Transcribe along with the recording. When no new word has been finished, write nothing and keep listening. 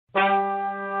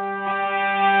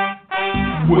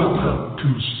Welcome to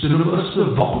Cinema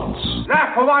Savants.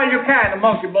 Laugh for while you can,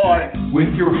 monkey boy.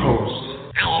 With your host,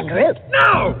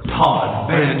 No! Todd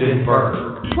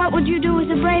Vandenberg. What would you do with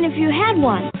a brain if you had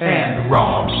one? And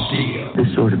Rob Steele.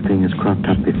 This sort of thing has cropped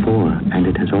up before, and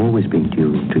it has always been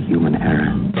due to human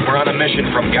error. We're on a mission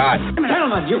from God.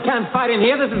 Gentlemen, you can't fight in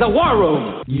here. This is a war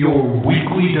room. Your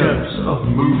weekly dose of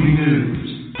movie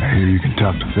news. I hear you can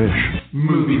talk to fish.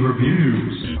 Movie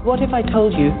reviews. What if I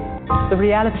told you the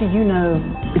reality you know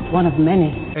is one of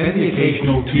many? And the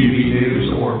occasional TV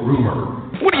news or rumor.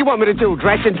 What do you want me to do?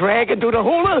 Dress and drag and do the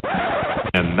hula?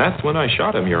 And that's when I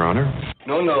shot him, Your Honor.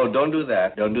 No, don't do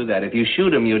that. Don't do that. If you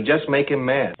shoot him, you'll just make him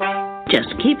mad. Just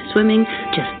keep swimming,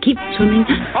 just keep swimming.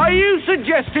 Are you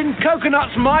suggesting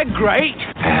coconuts migrate?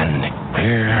 And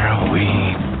here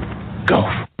we go.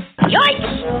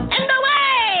 Yoinks! And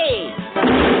away!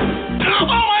 Oh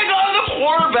my God, the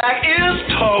quarterback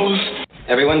is toast.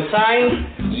 Everyone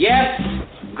signed? Yes.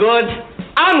 Good.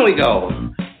 On we go.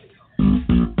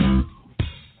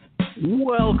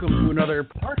 Welcome to another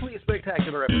partly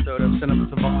spectacular episode of Cinema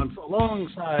Savants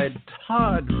alongside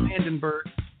Todd Vandenberg.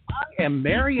 I am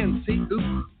Marion C.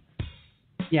 Cooper.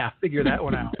 Yeah, figure that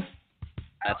one out.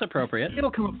 That's appropriate.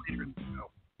 It'll come up later in the show.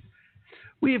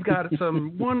 We've got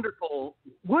some wonderful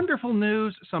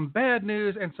news, some bad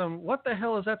news, and some what the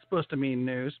hell is that supposed to mean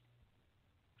news.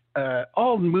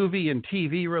 All movie and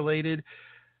TV related.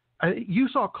 You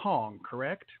saw Kong,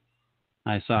 correct?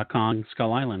 I saw Kong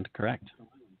Skull Island, correct.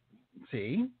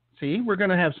 See, we're going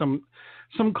to have some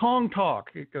Kong talk.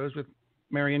 It goes with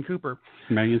Marion Cooper.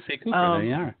 Marion C. Cooper, there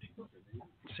you are.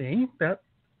 See, that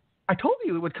I told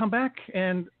you it would come back,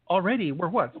 and already we're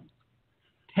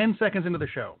 10 seconds into the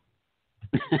show.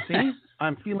 See,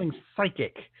 I'm feeling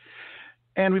psychic.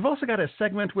 And we've also got a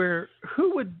segment where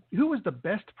who was the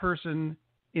best person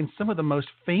in some of the most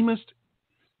famous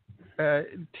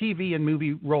TV and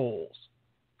movie roles.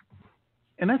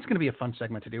 And that's going to be a fun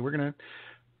segment to do. We're going to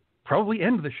probably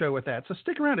end the show with that. So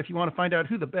stick around if you want to find out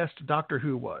who the best Doctor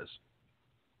Who was.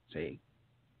 See,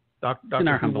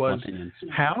 Doctor Who was opinions.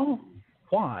 How,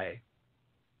 why,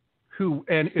 who,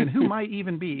 and who might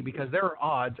even be, because there are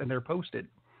odds and they're posted.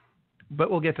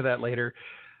 But we'll get to that later.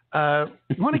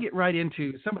 We want to get right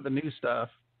into some of the new stuff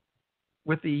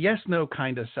with the yes/no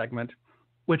kind of segment,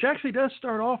 which actually does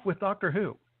start off with Doctor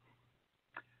Who.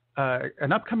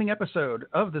 An upcoming episode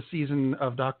of the season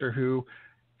of Doctor Who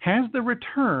has the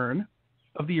return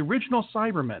of the original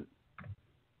Cybermen,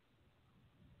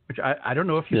 which I don't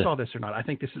know if you saw this or not. I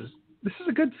think this is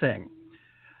a good thing.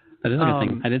 That is a good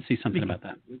thing. I did see something about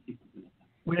that.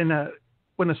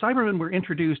 When the Cybermen were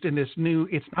introduced in this new,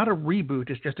 it's not a reboot,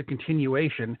 it's just a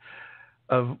continuation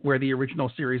of where the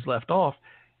original series left off.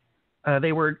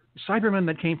 They were Cybermen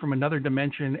that came from another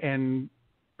dimension and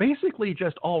basically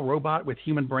just all robot with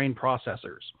human brain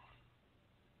processors,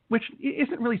 which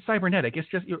isn't really cybernetic. It's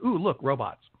just, ooh, look,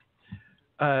 robots.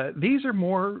 These are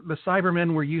more the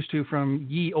Cybermen we're used to from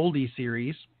Ye Olde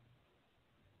series,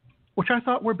 which I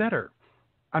thought were better.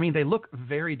 I mean, they look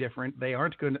very different. They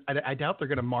aren't going. I doubt they're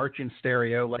going to march in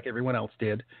stereo like everyone else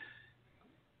did.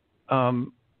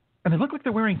 And they look like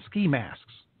they're wearing ski masks.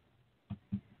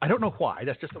 I don't know why.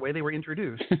 That's just the way they were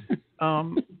introduced.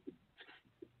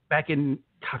 Back in,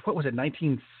 what was it,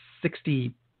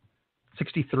 1960,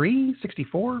 63,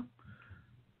 64?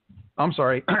 I'm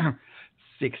sorry,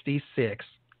 66.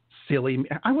 Silly.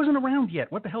 I wasn't around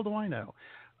yet. What the hell do I know?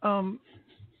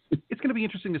 It's going to be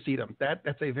interesting to see them.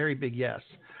 That's a very big yes.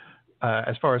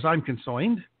 As far as I'm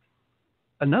concerned,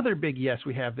 another big yes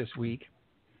we have this week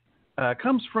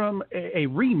comes from a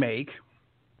remake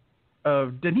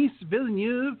of Denis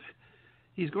Villeneuve.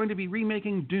 He's going to be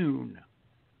remaking Dune.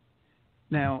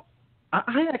 Now,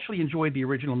 I actually enjoyed the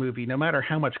original movie, no matter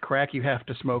how much crack you have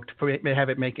to smoke to have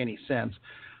it make any sense.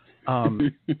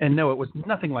 And no, it was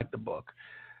nothing like the book.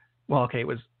 Well, okay, it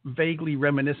was vaguely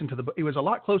reminiscent to the book. It was a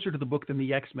lot closer to the book than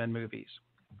the X-Men movies.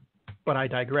 But I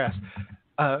digress.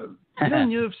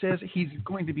 Villeneuve says he's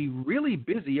going to be really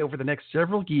busy over the next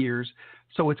several years,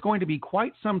 so it's going to be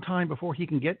quite some time before he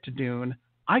can get to Dune.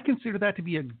 I consider that to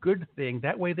be a good thing.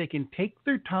 That way they can take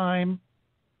their time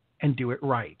and do it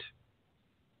right.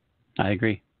 I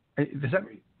agree. Does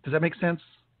that make sense?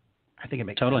 I think it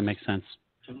makes totally sense. Makes sense.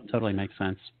 Totally makes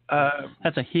sense.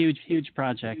 That's a huge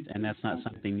project, and that's not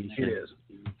something you should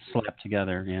slap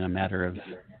together in a matter of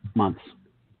months.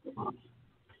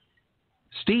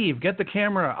 Steve, get the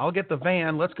camera. I'll get the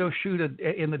van. Let's go shoot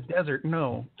in the desert.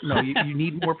 No, you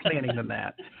need more planning than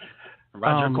that.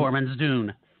 Roger Corman's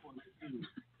Dune.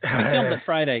 We filmed it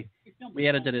Friday. We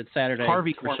edited it Saturday.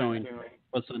 Harvey for showing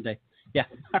was Sunday. Yeah.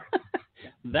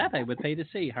 That I would pay to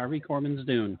see. Harvey Korman's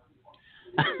Dune.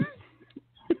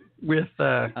 with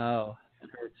oh, it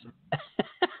hurts.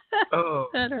 oh,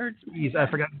 that hurts. Geez, I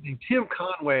forgot his name. Tim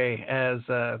Conway as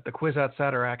the Kwisatz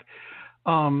Haderach.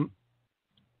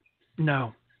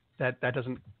 No, that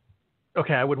doesn't.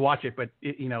 Okay, I would watch it, but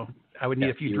I would need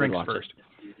a few drinks first.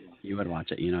 You would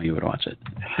watch it. You would watch it.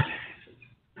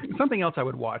 Something else I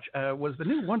would watch was the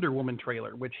new Wonder Woman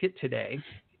trailer, which hit today.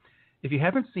 If you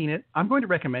haven't seen it, I'm going to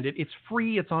recommend it. It's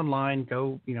free. It's online.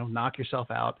 Go, knock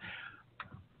yourself out.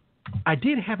 I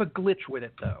did have a glitch with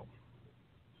it, though.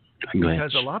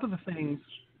 Because a lot of the things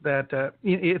that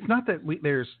it's not that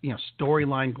there's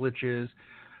storyline glitches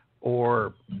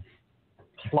or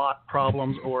plot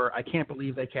problems or I can't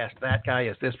believe they cast that guy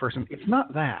as this person. It's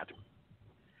not that.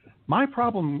 My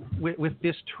problem with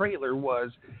this trailer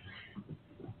was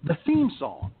the theme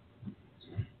song.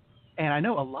 And I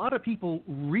know a lot of people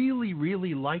really,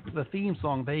 really liked the theme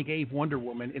song they gave Wonder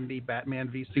Woman in the Batman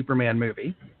v Superman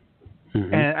movie.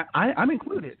 Mm-hmm. And I'm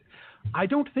included. I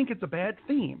don't think it's a bad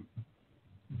theme.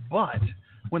 But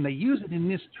when they use it in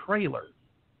this trailer,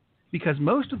 because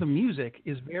most of the music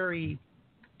is very,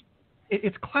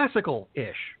 it's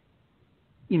classical-ish.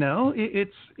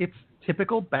 It's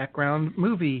typical background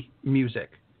movie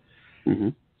music. Mm-hmm.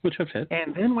 Which would fit.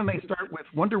 And then when they start with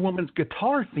Wonder Woman's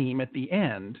guitar theme at the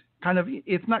end,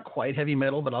 it's not quite heavy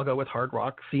metal, but I'll go with hard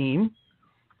rock theme.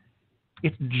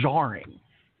 It's jarring.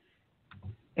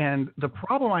 And the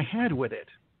problem I had with it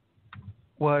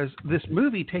was this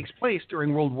movie takes place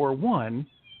during World War I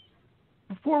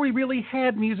before we really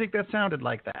had music that sounded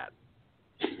like that.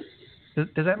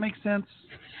 Does that make sense?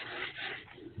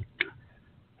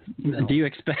 Do you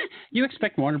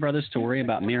expect Warner Brothers to worry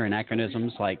about mere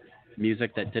anachronisms like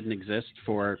music that didn't exist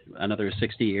for another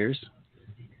 60 years?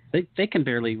 They can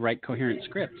barely write coherent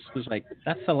scripts. It was like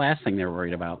that's the last thing they're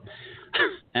worried about.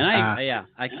 And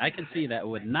I can see that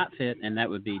would not fit, and that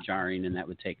would be jarring, and that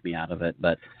would take me out of it.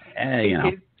 But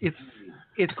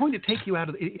it's going to take you out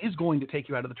of. It is going to take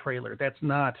you out of the trailer. That's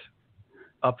not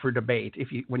up for debate.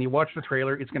 When you watch the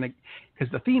trailer, it's going to, because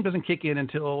the theme doesn't kick in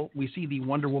until we see the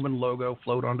Wonder Woman logo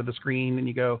float onto the screen, and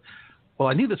you go, "Well,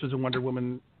 I knew this was a Wonder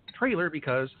Woman trailer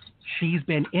because she's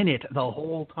been in it the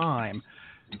whole time."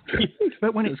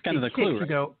 But when it's kind of the clue, you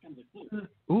go,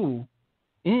 "Ooh,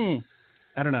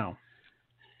 I don't know."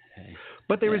 Okay.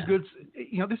 But there is good.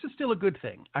 This is still a good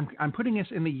thing. I'm putting this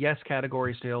in the yes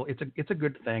category still. It's a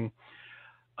good thing.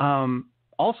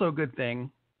 Also a good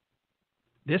thing.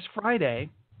 This Friday,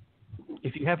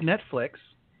 if you have Netflix,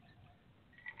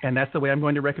 and that's the way I'm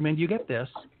going to recommend you get this,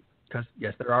 because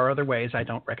yes, there are other ways. I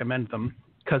don't recommend them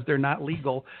because they're not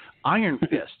legal. Iron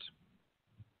Fist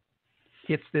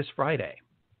hits this Friday.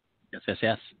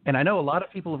 Yes. And I know a lot of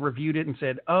people have reviewed it and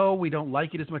said, "Oh, we don't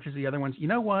like it as much as the other ones." You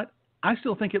know what? I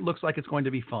still think it looks like it's going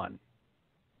to be fun.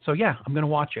 So yeah, I'm going to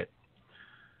watch it.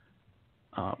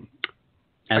 Are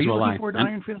you looking forward to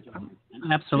Iron Fist?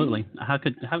 Absolutely.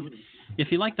 If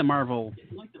you like the Marvel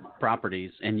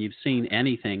properties and you've seen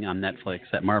anything on Netflix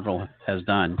that Marvel has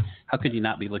done, how could you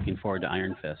not be looking forward to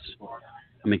Iron Fist?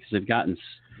 I mean, because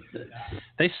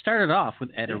they started off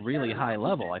at a really high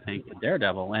level, I think, with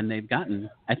Daredevil, and they've gotten,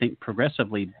 I think,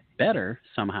 progressively better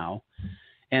somehow.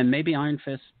 And maybe Iron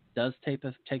Fist does take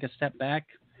a step back,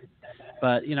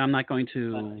 but I'm not going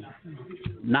to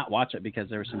not watch it because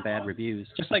there were some bad reviews.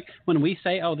 Just like when we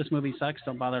say, "Oh, this movie sucks,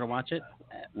 don't bother to watch it,"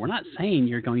 we're not saying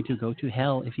you're going to go to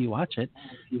hell if you watch it,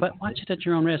 but watch it at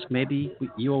your own risk. Maybe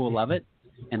you will love it,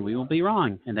 and we will be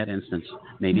wrong in that instance.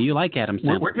 Maybe you like Adam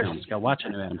Sandler films. Go watch a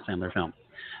new Adam Sandler film.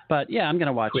 But yeah, I'm going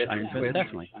to watch Iron Fist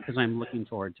definitely because I'm looking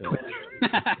forward to it.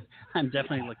 I'm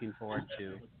definitely looking forward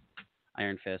to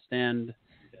Iron Fist, and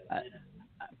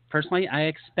personally, I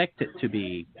expect it to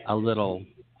be a little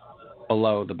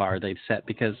below the bar they've set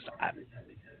because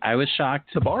I was shocked.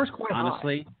 The bar's quite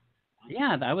honestly. high.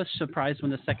 Yeah, I was surprised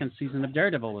when the second season of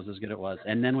Daredevil was as good as it was.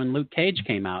 And then when Luke Cage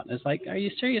came out, it's like, are you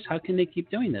serious? How can they keep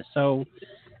doing this? So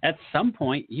at some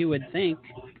point, you would think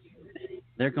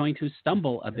they're going to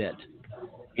stumble a bit.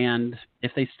 And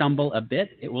if they stumble a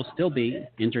bit, it will still be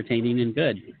entertaining and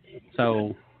good.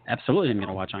 So absolutely, I'm going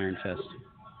to watch Iron Fist.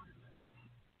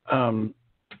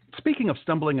 Speaking of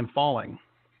stumbling and falling,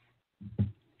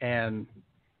 and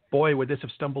boy, would this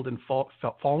have stumbled and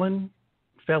fallen?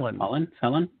 Felon.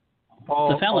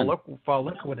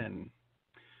 Falliquidin.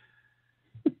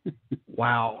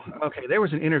 Wow. Okay, there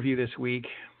was an interview this week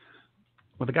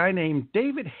with a guy named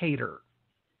David Hayter,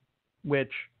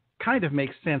 which kind of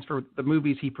makes sense for the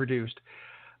movies he produced.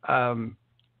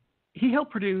 He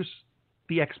helped produce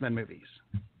the X-Men movies.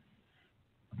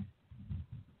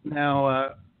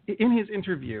 Now, in his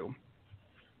interview,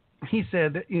 he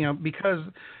said that, because,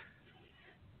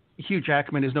 Hugh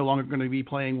Jackman is no longer going to be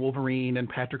playing Wolverine, and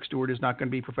Patrick Stewart is not going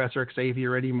to be Professor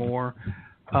Xavier anymore.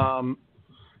 The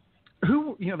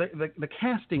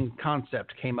casting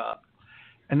concept came up,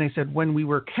 and they said when we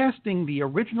were casting the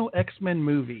original X-Men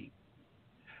movie,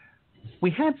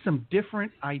 we had some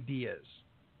different ideas,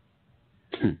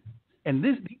 and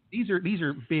these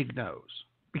are big no's,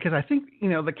 because I think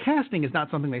the casting is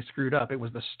not something they screwed up. It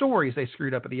was the stories they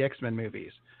screwed up at the X-Men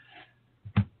movies.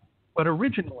 But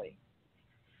originally,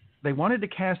 they wanted to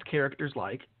cast characters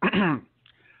like the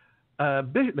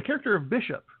character of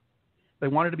Bishop. They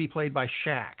wanted to be played by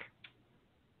Shaq,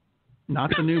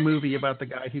 not the new movie about the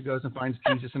guy who goes and finds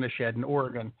Jesus in a shed in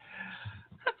Oregon.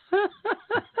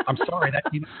 I'm sorry, that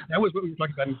was what we were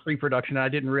talking about in pre-production, and I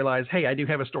didn't realize, hey, I do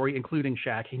have a story including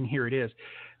Shaq, and here it is.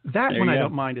 That one I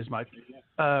don't mind as much.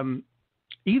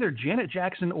 Either Janet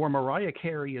Jackson or Mariah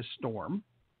Carey as Storm.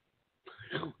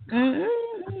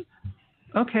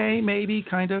 Okay, maybe,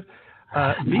 kind of.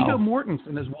 Viggo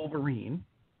Mortensen as Wolverine.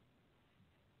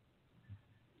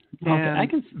 Okay,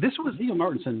 Viggo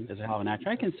Mortensen is a hell of an actor.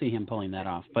 I can see him pulling that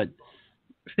off. But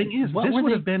the thing is, this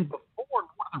would have been before Lord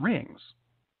of the Rings.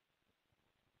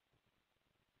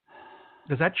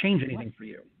 Does that change anything for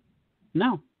you?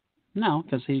 No,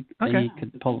 because he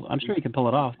could pull. I'm sure he could pull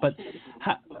it off. But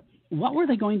what were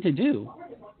they going to do?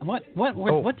 What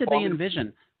did they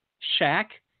envision? Shaq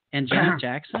and Janet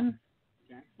Jackson?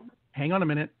 Hang on a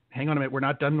minute. We're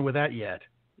not done with that yet.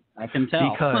 I can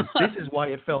tell. Because this is why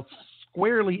it fell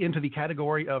squarely into the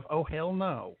category of, oh, hell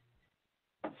no.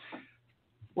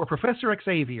 Or Professor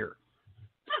Xavier,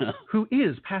 who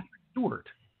is Patrick Stewart.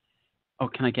 Oh,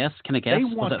 can I guess?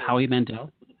 Was it Howie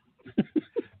Mandel?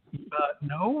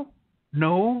 No.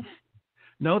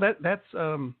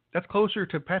 That's closer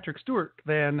to Patrick Stewart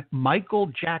than Michael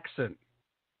Jackson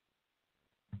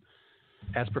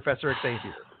as Professor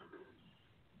Xavier.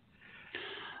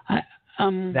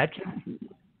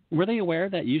 Were they aware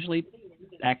that usually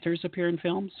actors appear in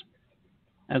films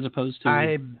as opposed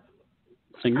to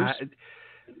singers?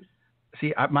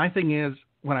 My thing is,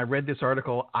 when I read this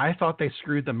article, I thought they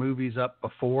screwed the movies up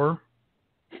before,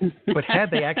 but had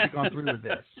they actually gone through with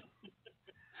this?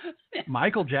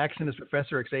 Michael Jackson as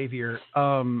Professor Xavier.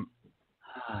 What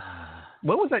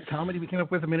was that comedy we came up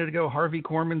with a minute ago? Harvey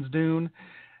Korman's Dune.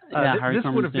 This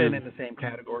would have been in the same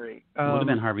category. Would have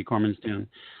been Harvey Korman's Dune.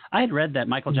 I had read that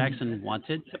Michael Jackson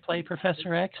wanted to play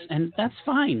Professor X, and that's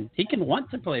fine. He can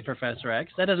want to play Professor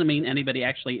X. That doesn't mean anybody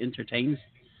actually entertains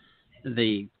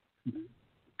the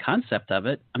concept of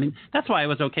it. I mean, that's why I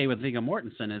was okay with Viggo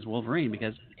Mortensen as Wolverine,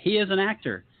 because he is an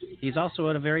actor. He's also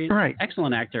a very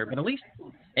excellent actor, but at least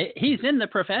he's in the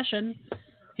profession.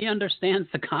 He understands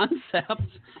the concept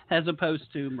as opposed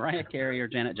to Mariah Carey or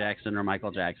Janet Jackson or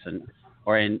Michael Jackson.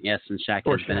 And Shaq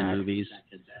has been in movies.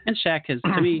 And Shaq has,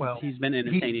 to me, he's been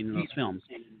entertaining in those films.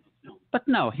 But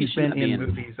no, he shouldn't be in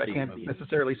movies. I can't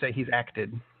necessarily say he's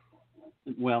acted.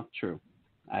 Well, true.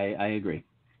 I agree.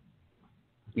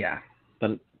 Yeah.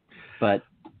 But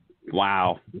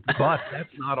wow. But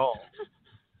that's not all.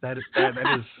 That is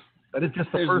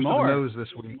just the first of the no's this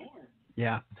week.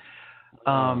 Yeah.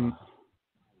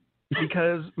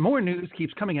 Because more news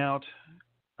keeps coming out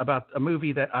about a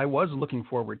movie that I was looking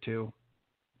forward to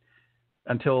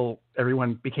until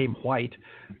everyone became white.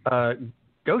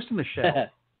 Ghost in the Shell.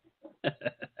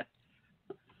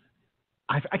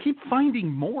 I keep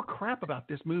finding more crap about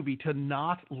this movie to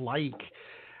not like.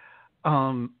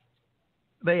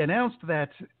 They announced that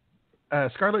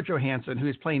Scarlett Johansson, who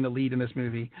is playing the lead in this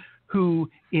movie, who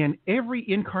in every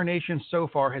incarnation so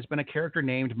far has been a character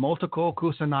named Motoko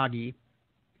Kusanagi,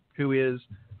 who is,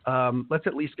 let's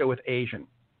at least go with Asian.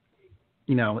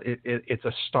 It's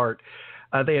a start.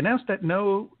 They announced that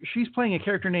she's playing a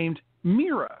character named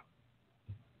Mira,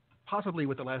 possibly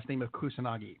with the last name of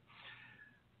Kusanagi.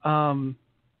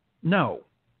 No.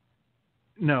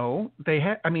 They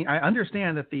I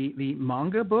understand that the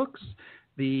manga books,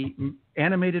 the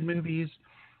animated movies,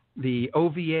 the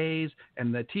OVAs,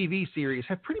 and the TV series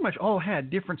have pretty much all had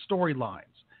different storylines.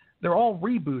 They're all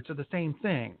reboots of the same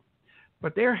thing.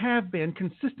 But there have been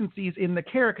consistencies in the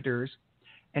characters,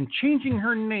 and changing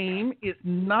her name is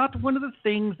not one of the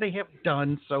things they have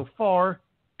done so far.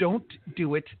 Don't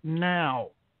do it now.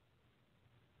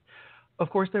 Of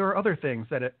course, there are other things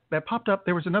that popped up.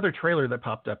 There was another trailer that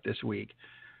popped up this week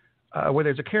where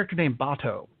there's a character named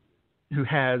Bato who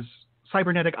has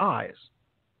cybernetic eyes,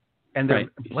 and they're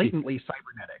blatantly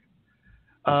cybernetic.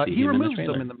 He removes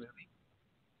them in the movie.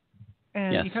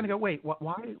 And you kind of go, wait,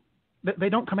 why? They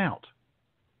don't come out.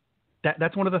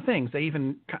 That's one of the things.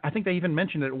 I think they even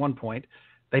mentioned it at one point.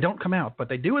 They don't come out, but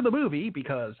they do in the movie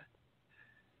because,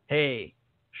 hey,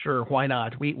 Sure, why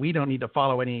not? We don't need to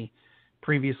follow any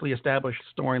previously established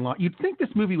storyline. You'd think this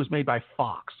movie was made by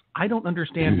Fox. I don't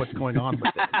understand what's going on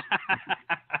with this.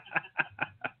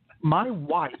 My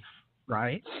wife,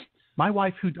 right? My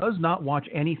wife, who does not watch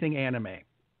anything anime.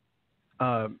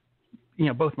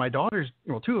 Both my daughters,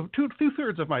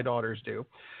 two-thirds of my daughters do.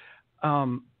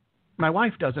 My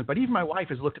wife doesn't, but even my wife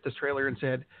has looked at this trailer and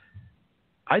said,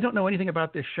 I don't know anything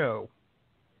about this show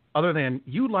other than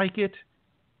you like it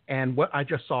and what I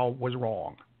just saw was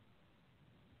wrong.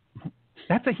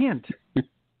 That's a hint.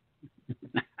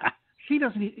 She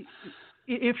doesn't.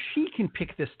 If she can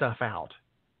pick this stuff out,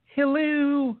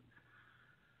 hello,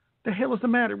 the hell is the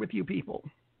matter with you people?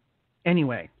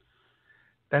 Anyway,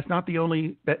 that's not the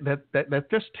only that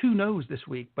just 2 no's this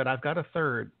week, but I've got a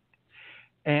third,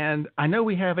 and I know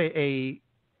we have an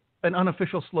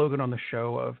unofficial slogan on the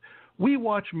show of "We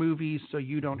watch movies so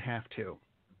you don't have to."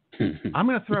 I'm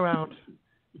going to throw out.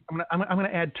 I'm going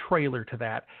to add trailer to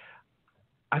that.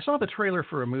 I saw the trailer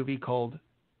for a movie called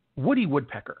Woody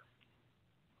Woodpecker.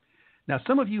 Now,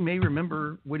 some of you may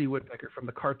remember Woody Woodpecker from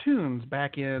the cartoons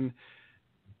back in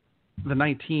the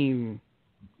 1900s,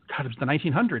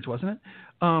 wasn't it?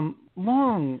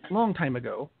 Long time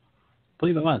ago. I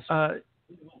believe it was.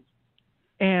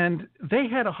 And they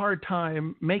had a hard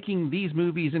time making these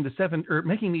movies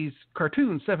making these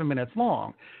cartoons 7 minutes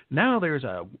long. Now there's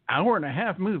an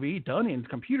hour-and-a-half movie done in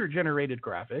computer-generated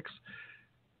graphics,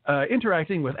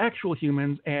 interacting with actual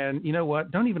humans. And you know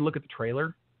what? Don't even look at the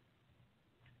trailer.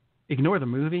 Ignore the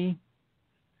movie.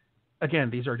 Again,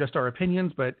 these are just our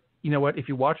opinions, but you know what? If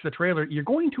you watch the trailer, you're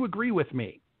going to agree with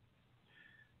me.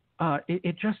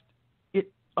 It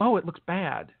looks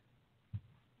bad.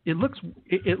 It looks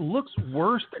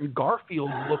worse than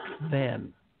Garfield looked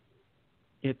then.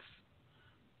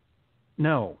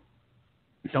 No,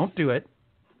 don't do it.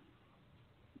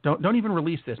 Don't even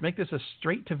release this. Make this a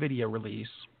straight to video release.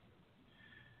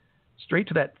 Straight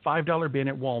to that $5 bin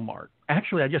at Walmart.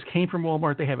 Actually, I just came from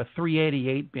Walmart. They have a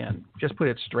 $3.88 bin. Just put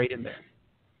it straight in there.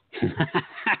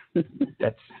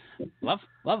 That's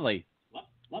lovely.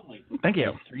 Thank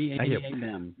you. $3.88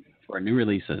 bin for new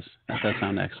releases. That does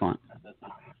sound excellent.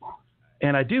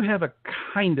 And I do have a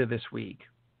kinda this week,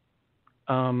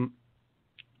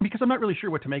 because I'm not really sure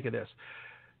what to make of this,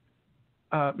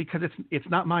 because it's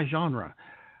not my genre.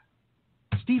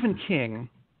 Stephen King.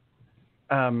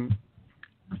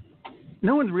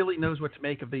 No one really knows what to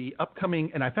make of the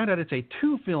upcoming, and I found out it's a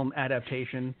 2-film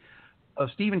adaptation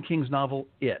of Stephen King's novel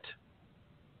It.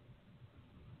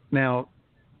 Now,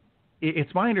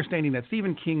 it's my understanding that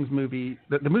Stephen King's movie,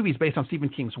 the movies based on Stephen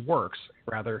King's works,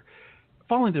 rather,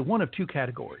 fall into one of 2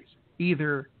 categories: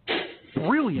 either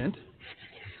brilliant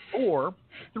or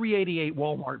 $3.88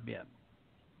 Walmart bin.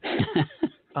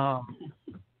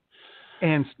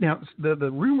 And now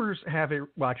the rumors have it.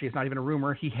 Well, actually, it's not even a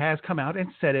rumor. He has come out and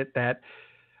said it that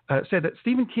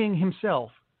Stephen King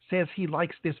himself says he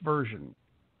likes this version.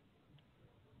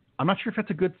 I'm not sure if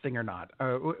that's a good thing or not.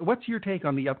 What's your take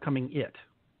on the upcoming It?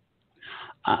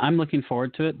 I'm looking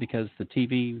forward to it because the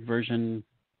TV version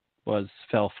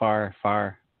fell far.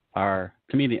 To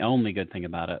me, the only good thing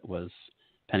about it was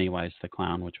Pennywise the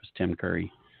Clown, which was Tim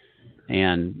Curry.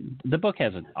 And the book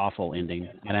has an awful ending,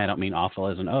 and I don't mean awful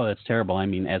as in, oh, it's terrible. I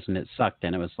mean as in it sucked,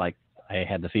 and it was like I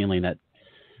had the feeling that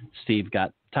Steve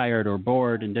got tired or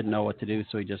bored and didn't know what to do,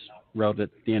 so he just wrote the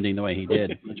ending the way he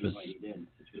did, which was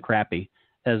crappy.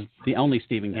 As the only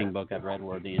Stephen King book I've read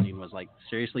where the ending was like,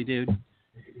 seriously, dude?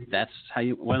 That's how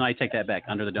you... Well, I take that back.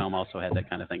 Under the Dome also had that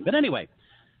kind of thing. But anyway,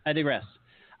 I digress.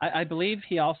 I believe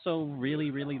he also really,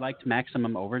 really liked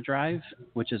Maximum Overdrive,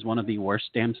 which is one of the worst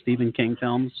damn Stephen King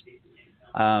films.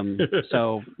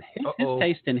 So his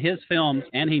taste in his films,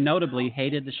 and he notably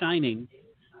hated The Shining.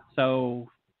 So,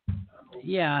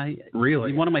 yeah,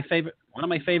 really, one of my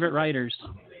favorite writers.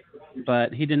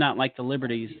 But he did not like the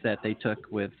liberties that they took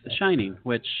with The Shining,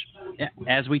 which,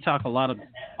 as we talk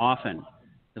often,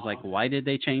 is like, why did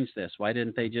they change this? Why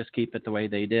didn't they just keep it the way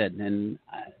they did? And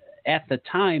at the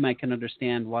time, I can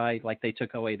understand why, like, they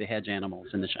took away the hedge animals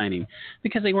in The Shining,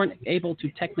 because they weren't able to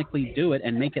technically do it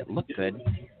and make it look good.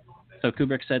 So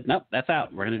Kubrick said, nope, that's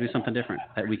out. We're going to do something different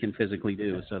that we can physically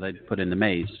do. So they put in the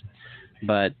maze.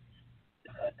 But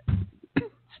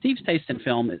Steve's taste in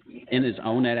film in his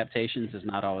own adaptations is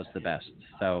not always the best.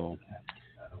 So,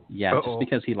 yeah, just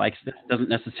because he likes it doesn't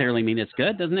necessarily mean it's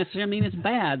good. Doesn't necessarily mean it's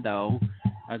bad, though.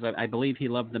 I believe he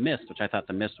loved The Mist, which I thought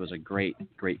The Mist was a great,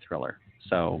 great thriller.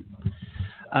 So,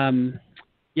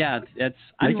 yeah,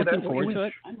 I'm looking forward to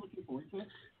it.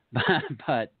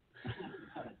 But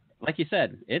like you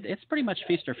said, it's pretty much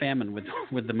feast or famine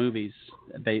with the movies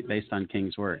based on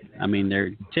King's work. I mean,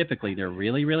 they're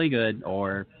really, really good,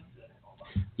 or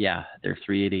yeah, they're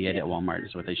 $3.88 at Walmart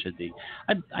is what they should be.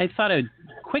 I thought I'd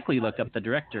quickly look up the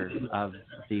director of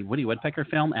the Woody Woodpecker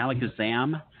film,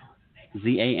 Alakazam,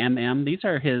 Zamm. These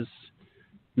are his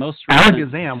most recent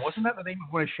Alakazam, wasn't that the name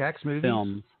of one of Shaq's movies?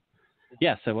 Films.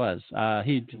 Yes, it was.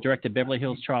 He directed Beverly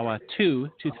Hills Chihuahua 2,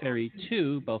 Tooth Fairy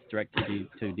 2, both directed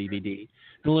to DVD.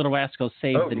 The Little Rascals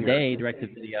Saved the Day,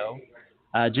 direct-to-video.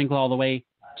 Jingle All the Way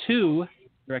 2,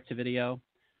 direct-to-video.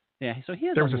 Yeah, so he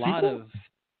has a lot of...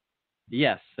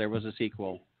 Yes, there was a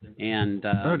sequel. And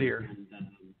oh, dear.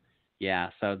 Yeah,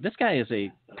 so this guy is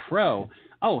a pro.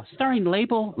 Oh, starring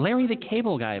Larry the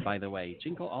Cable Guy, by the way.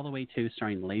 Jingle All the Way 2,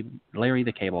 starring Larry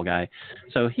the Cable Guy.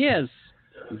 So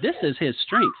this is his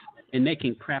strength in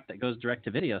making crap that goes direct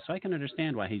to video, so I can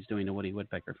understand why he's doing a Woody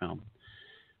Woodpecker film.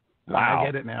 Wow. I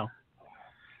get it now.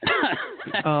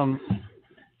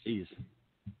 Jeez.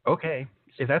 Okay.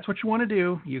 If that's what you want to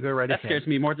do, you go right ahead. That scares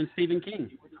me more than Stephen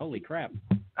King. Holy crap.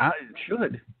 It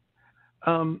should.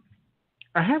 I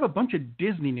have a bunch of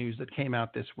Disney news that came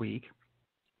out this week.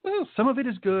 Well, some of it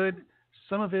is good.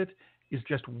 Some of it is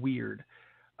just weird.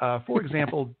 For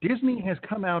example, Disney has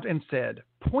come out and said,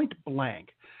 point blank,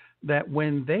 that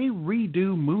when they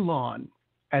redo Mulan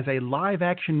as a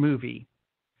live-action movie,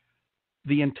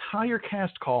 the entire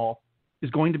cast call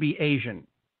is going to be Asian.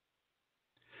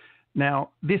 Now,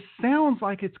 this sounds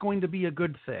like it's going to be a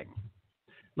good thing.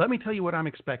 Let me tell you what I'm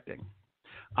expecting.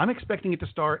 I'm expecting it to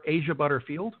star Asia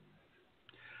Butterfield,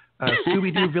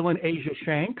 Scooby-Doo villain Asia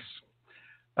Shanks,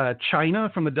 China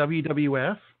from the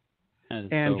WWF,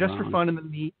 and just for fun in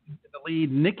the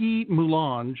lead, Nikki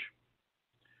Moulange,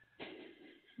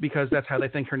 because that's how they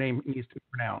think her name needs to be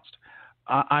pronounced.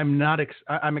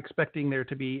 I'm expecting there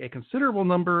to be a considerable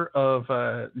number of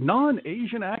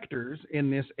non-Asian actors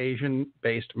in this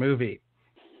Asian-based movie,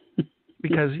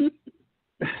 because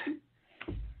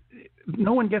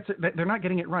no one gets it. They're not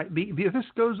getting it right. This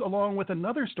goes along with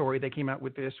another story they came out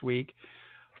with this week,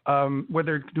 where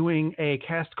they're doing a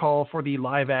cast call for the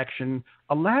live-action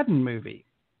Aladdin movie.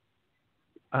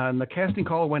 And the casting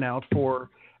call went out for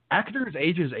actors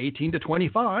ages 18 to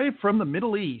 25 from the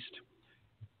Middle East.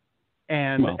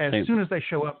 And as soon as they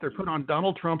show up, they're put on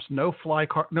Donald Trump's no-flying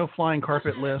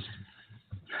carpet list.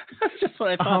 That's just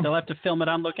what I thought. They'll have to film it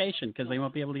on location because they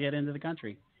won't be able to get into the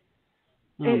country.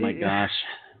 Oh, my gosh.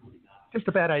 Just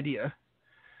a bad idea.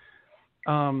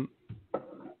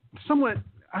 Somewhat,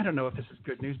 I don't know if this is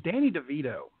good news. Danny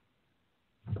DeVito,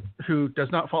 who does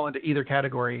not fall into either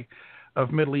category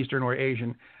of Middle Eastern or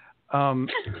Asian,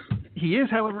 he is,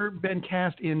 however, been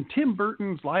cast in Tim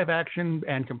Burton's live-action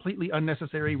and completely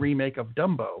unnecessary remake of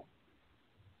Dumbo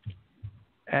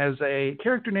as a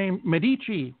character named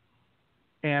Medici.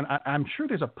 And I'm sure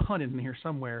there's a pun in here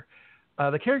somewhere.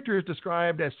 The character is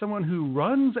described as someone who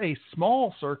runs a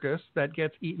small circus that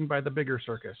gets eaten by the bigger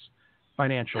circus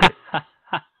financially.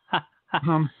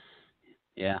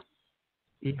 Yeah.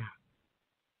 Yeah.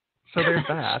 So there's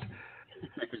that.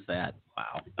 There's that.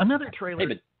 Wow. Another trailer.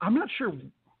 Hey, I'm not sure.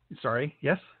 Sorry.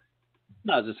 Yes?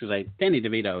 No, I was just going to say, Danny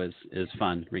DeVito is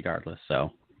fun regardless.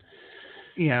 So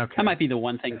yeah, okay. That might be the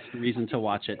one reason to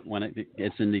watch it when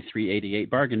it's in the $3.88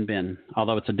 bargain bin.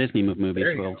 Although it's a Disney movie, so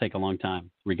it'll take a long time,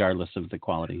 regardless of the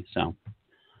quality. So,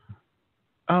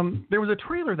 there was a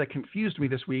trailer that confused me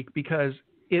this week because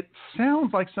it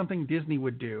sounds like something Disney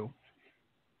would do,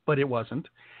 but it wasn't.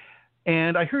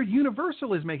 And I heard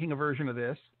Universal is making a version of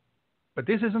this, but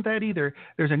this isn't that either.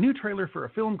 There's a new trailer for a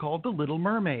film called The Little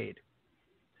Mermaid.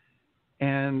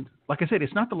 And like I said,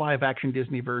 it's not the live-action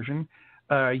Disney version.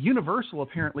 Universal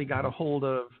apparently got a hold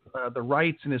of the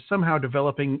rights and is somehow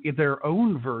developing their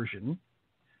own version.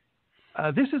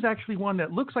 This is actually one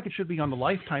that looks like it should be on the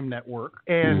Lifetime Network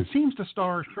and seems to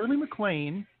star Shirley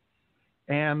MacLaine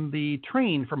and the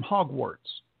train from Hogwarts.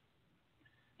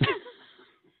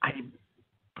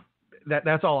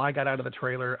 That's all I got out of the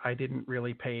trailer. I didn't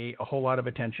really pay a whole lot of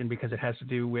attention because it has to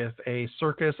do with a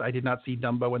circus. I did not see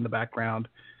Dumbo in the background.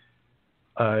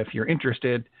 If you're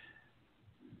interested,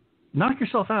 knock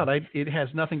yourself out. It has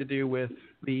nothing to do with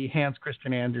the Hans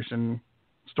Christian Andersen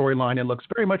storyline. It looks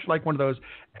very much like one of those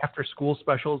after-school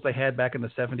specials they had back in the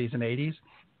 70s and 80s.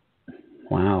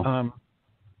 Wow.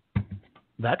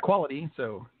 That quality,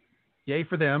 so yay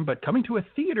for them. But coming to a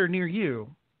theater near you,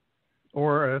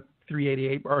 or a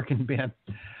 $3.88 bargain bin.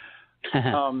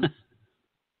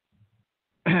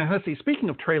 Let's see. Speaking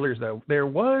of trailers, though, there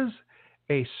was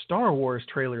a Star Wars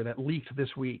trailer that leaked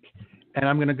this week, and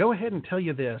I'm going to go ahead and tell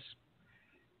you this.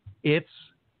 It's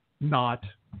not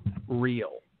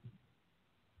real.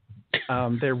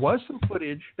 There was some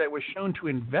footage that was shown to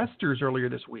investors earlier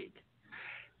this week,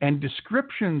 and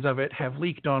descriptions of it have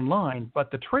leaked online,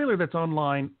 but the trailer that's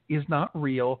online is not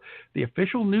real. The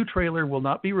official new trailer will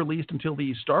not be released until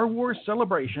the Star Wars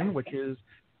Celebration, which is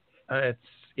it's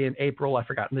in April. I've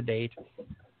forgotten the date.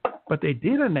 But they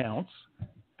did announce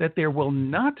that there will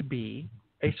not be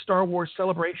a Star Wars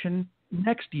Celebration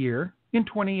next year in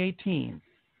 2018,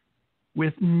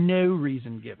 with no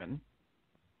reason given.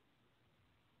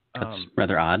 That's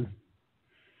rather odd.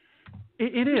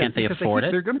 It is. Can't they afford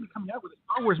it? They're going to be coming out with a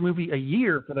Star Wars movie a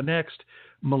year for the next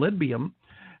millennium,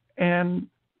 and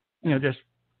we're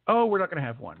not going to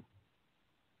have one.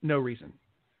 No reason.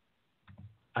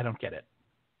 I don't get it.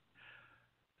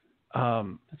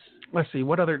 Let's see,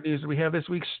 what other news do we have this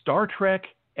week? Star Trek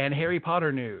and Harry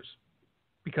Potter news,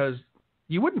 because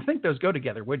you wouldn't think those go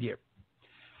together, would you?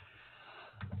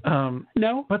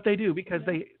 No, but they do, because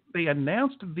they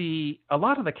announced a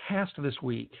lot of the cast this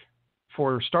week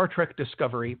for Star Trek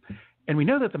Discovery, and we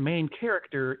know that the main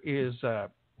character is going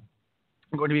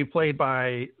to be played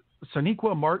by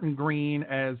Sonequa Martin Green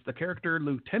as the character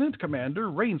Lieutenant Commander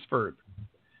Rainsford.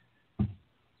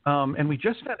 And we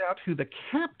just found out who the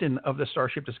captain of the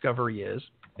Starship Discovery is,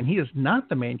 and he is not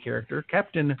the main character.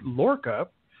 Captain Lorca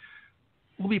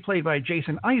will be played by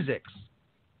Jason Isaacs,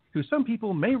 who some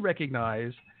people may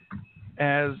recognize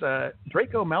as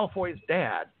Draco Malfoy's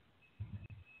dad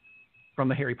from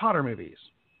the Harry Potter movies.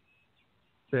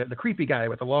 The creepy guy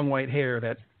with the long white hair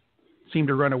that seemed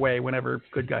to run away whenever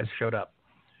good guys showed up.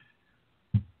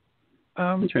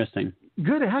 Interesting.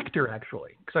 Good actor,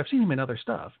 actually, because I've seen him in other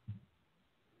stuff.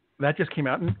 That just came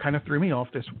out and kind of threw me off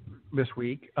this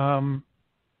week.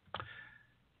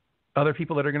 Other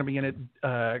people that are going to be in it,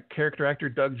 character actor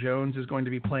Doug Jones is going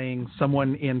to be playing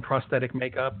someone in prosthetic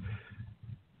makeup,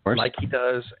 like he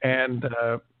does, and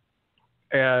a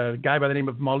guy by the name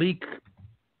of Malik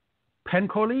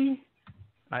Penkoli.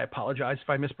 I apologize if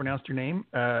I mispronounced your name.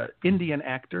 Indian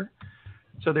actor.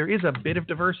 So there is a bit of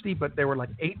diversity, but there were like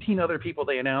 18 other people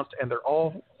they announced, and they're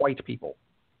all white people,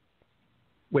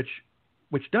 which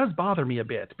does bother me a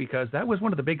bit, because that was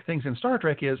one of the big things in Star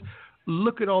Trek is,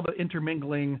 look at all the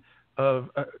intermingling of,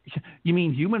 you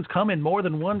mean humans come in more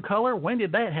than one color? When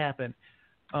did that happen?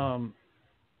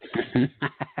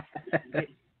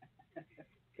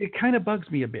 It kind of bugs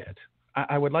me a bit.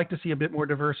 I would like to see a bit more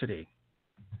diversity,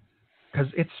 because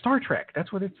it's Star Trek.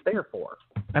 That's what it's there for.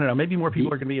 I don't know. Maybe more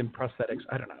people are going to be in prosthetics.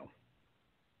 I don't know.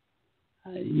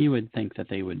 You would think that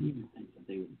they would.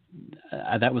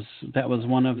 That was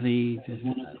one of the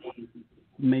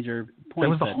major points that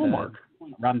was the hallmark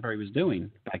Roddenberry was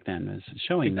doing back then, is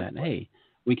showing that, hey,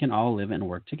 we can all live and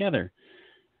work together.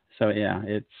 So yeah,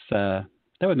 it's that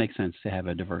would make sense to have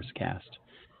a diverse cast,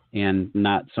 and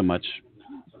not so much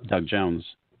Doug Jones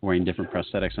wearing different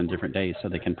prosthetics on different days, so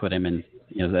they can put him in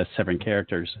as separate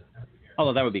characters.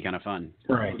 Although that would be kind of fun.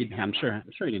 Right. I'm sure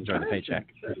he'd enjoy the paycheck.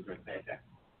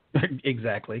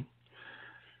 Exactly.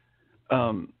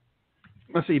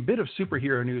 Let's see, a bit of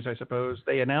superhero news, I suppose.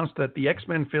 They announced that the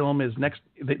X-Men film is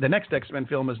the next X-Men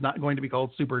film is not going to be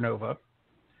called Supernova.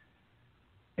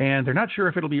 And they're not sure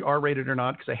if it'll be R-rated or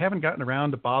not, because they haven't gotten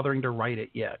around to bothering to write it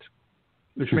yet.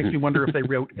 Which makes me wonder if they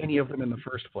wrote any of them in the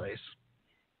first place.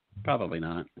 Probably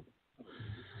not.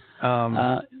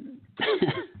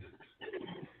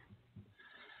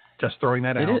 Just throwing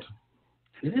that out.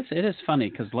 It is funny,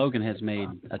 because Logan has made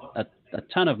a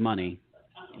ton of money,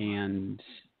 and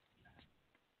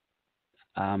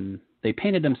they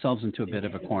painted themselves into a bit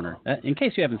of a corner. In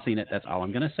case you haven't seen it, that's all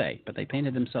I'm going to say. But they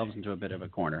painted themselves into a bit of a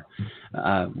corner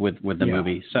with the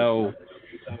movie. So,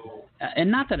 and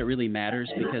not that it really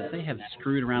matters, because they have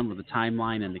screwed around with the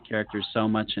timeline and the characters so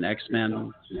much in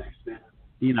X-Men.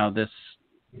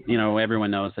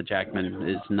 Everyone knows that Jackman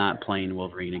is not playing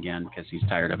Wolverine again because he's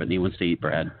tired of it and he wants to eat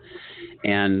bread.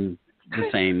 And the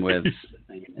same with,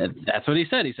 that's what he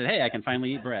said. He said, hey, I can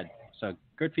finally eat bread. So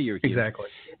good for you, Hugh. Exactly.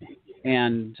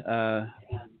 And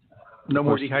no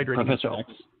more dehydrating Professor X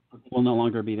will no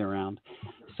longer be around.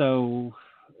 So,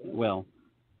 well,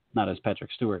 not as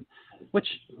Patrick Stewart, which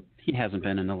he hasn't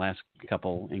been in the last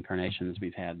couple incarnations.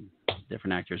 We've had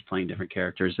different actors playing different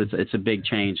characters. It's a big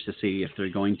change to see if they're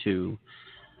going to,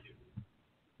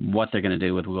 what they're going to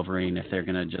do with Wolverine. If they're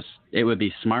going to it would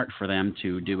be smart for them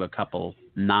to do a couple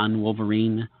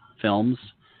non-Wolverine films,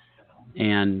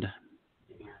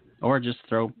 or just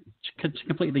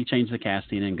completely change the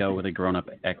casting and go with a grown-up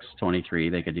X-23.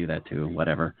 They could do that too,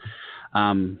 whatever.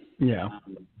 Yeah.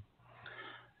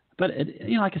 But,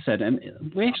 like I said, and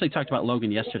we actually talked about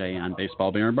Logan yesterday on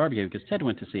Baseball Beer and Barbecue because Ted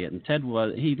went to see it. And Ted,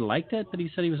 he liked it, but he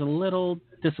said he was a little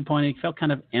disappointed. He felt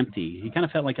kind of empty. He kind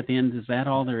of felt like at the end, is that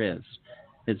all there is?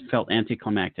 It felt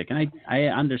anticlimactic. And I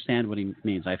understand what he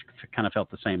means. I kind of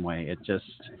felt the same way. It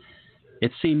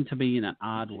seemed to be in an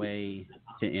odd way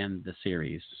to end the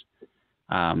series.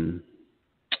 And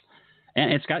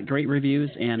it's got great reviews.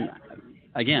 And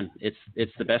again, it's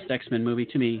the best X-Men movie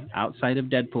to me outside of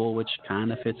Deadpool, which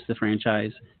kind of fits the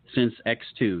franchise, since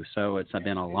X2. So it's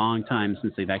been a long time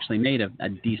since they've actually made a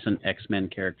decent X-Men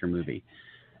character movie.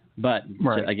 But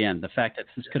again, the fact that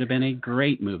this could have been a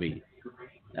great movie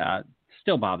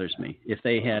still bothers me. If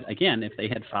they had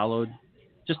followed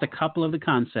just a couple of the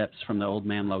concepts from the Old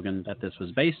Man Logan that this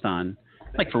was based on,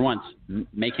 like for once,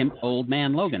 make him Old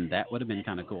Man Logan. That would have been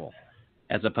kind of cool,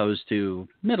 as opposed to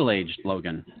middle-aged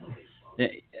Logan.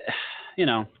 That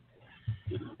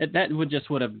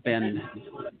would have been,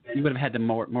 you would have had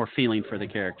more feeling for the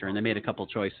character, and they made a couple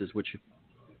choices, which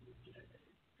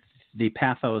the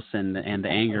pathos and the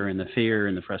anger and the fear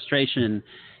and the frustration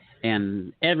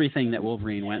and everything that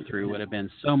Wolverine went through would have been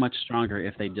so much stronger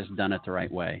if they'd just done it the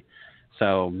right way.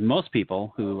 So most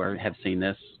people who have seen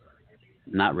this,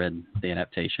 not read the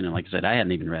adaptation, and like I said, I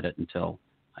hadn't even read it until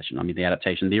the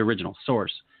adaptation, the original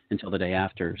source, until the day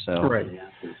after. So,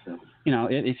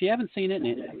 if you haven't seen it,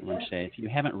 if you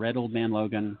haven't read Old Man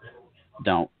Logan,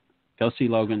 don't go see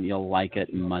Logan. You'll like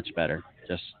it much better.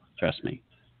 Just trust me.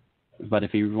 But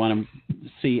if you want to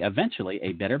see eventually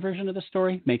a better version of the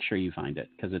story, make sure you find it,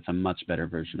 because it's a much better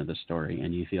version of the story,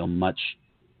 and you feel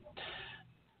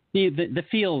the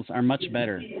feels are much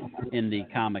better in the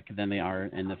comic than they are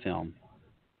in the film,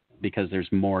 because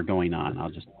there's more going on. I'll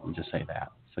just say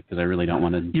that, because I really don't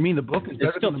want to. You mean the book is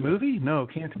better than the movie? No,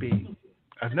 can't be.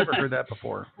 I've never heard that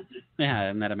before. Yeah,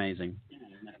 isn't that amazing?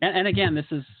 And again, this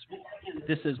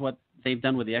is what they've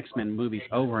done with the X-Men movies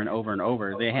over and over and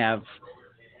over. They have,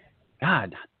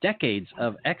 decades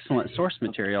of excellent source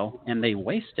material, and they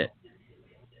waste it.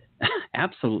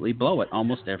 Absolutely blow it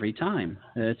almost every time.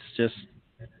 It's just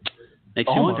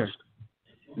makes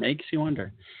you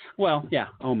wonder. Well, yeah,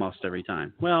 almost every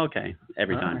time. Well, okay,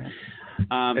 every time.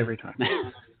 Every time.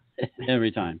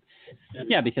 Every time.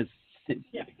 Yeah, because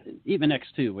even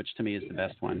X2, which to me is the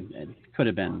best one, it could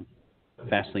have been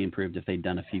vastly improved if they'd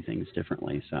done a few things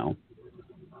differently. So,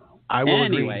 I will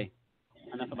anyway,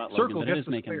 agree. Enough about Logan, but it is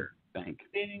making bank.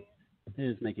 It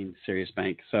is making serious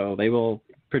bank. So they will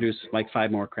produce like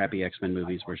 5 more crappy X-Men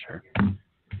movies, for sure.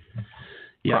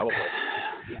 Yeah. Probably.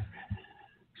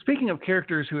 Speaking of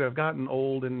characters who have gotten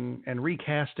old and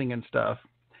recasting and stuff,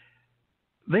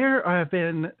 there have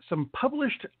been some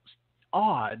published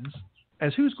odds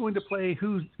as who's going to play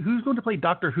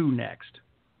Doctor Who next,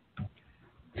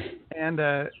 and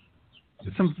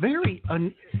some very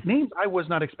names I was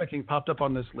not expecting popped up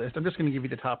on this list. I'm just going to give you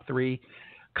the top 3.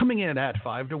 Coming in at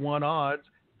 5-1 odds,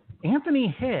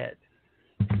 Anthony Head.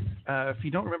 If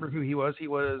you don't remember who he was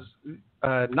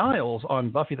Niles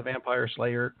on Buffy the Vampire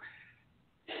Slayer.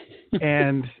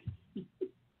 And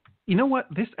you know what?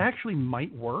 This actually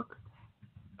might work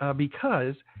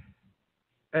because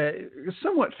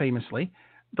somewhat famously,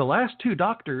 the last 2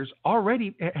 Doctors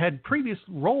already had previous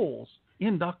roles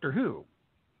in Doctor Who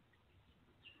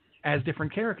as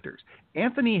different characters.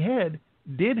 Anthony Head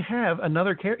did have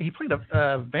another character. He played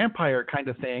a vampire kind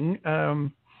of thing. I've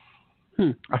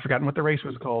forgotten what the race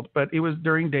was called, but it was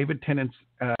during David Tennant's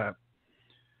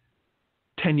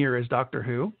tenure as Doctor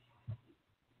Who.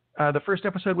 The first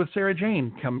episode with Sarah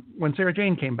Jane, when Sarah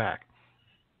Jane came back,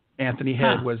 Anthony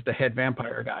Head was the head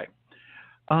vampire guy.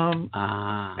 And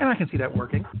I can see that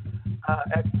working.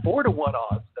 At 4-1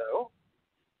 odds, though,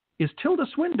 is Tilda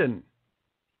Swinton.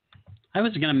 I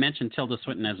was going to mention Tilda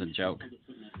Swinton as a joke,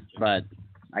 but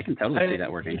I can totally see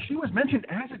that working. She was mentioned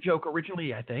as a joke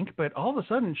originally, I think, but all of a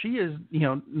sudden she is,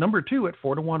 number 2 at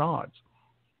 4-1 odds.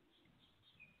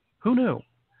 Who knew?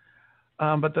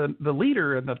 But the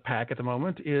leader in the pack at the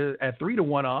moment is at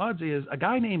 3-1 odds is a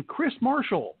guy named Chris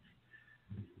Marshall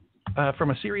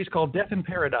from a series called Death in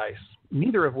Paradise,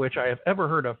 neither of which I have ever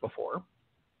heard of before.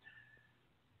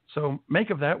 So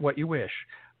make of that what you wish.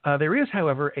 There is,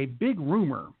 however, a big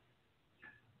rumor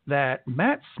that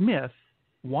Matt Smith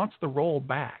wants the role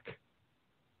back.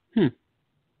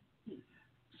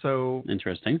 So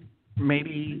interesting.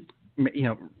 Maybe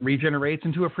regenerates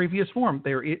into a previous form.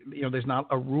 There's not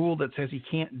a rule that says he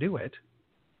can't do it.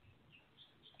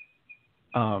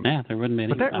 There wouldn't be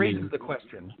any. But that raises the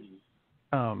question.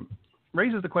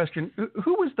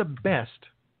 Who was the best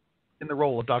in the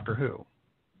role of Doctor Who?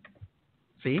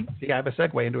 See, I have a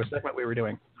segue into a segment we were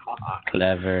doing.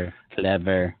 Clever.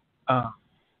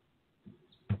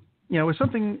 it was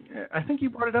something, I think you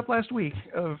brought it up last week,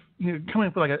 of coming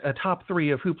up with like a top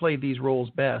 3 of who played these roles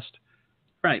best.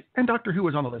 Right. And Doctor Who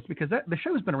was on the list because the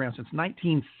show has been around since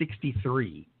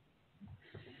 1963.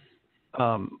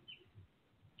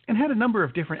 And had a number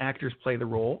of different actors play the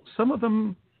role. Some of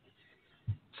them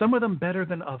better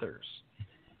than others.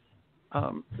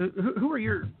 Who are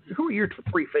your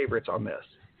 3 favorites on this?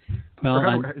 Well,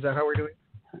 is that how we're doing?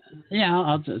 Yeah,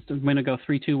 I'm going to go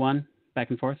 3, 2, 1 back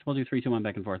and forth. We'll do 3, 2, 1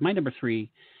 back and forth. My number 3,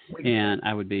 and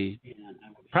I would be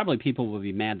probably people will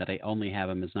be mad that I only have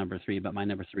him as number 3, but my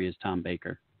number 3 is Tom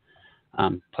Baker.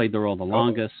 Played the role the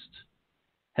longest.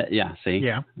 Yeah, see?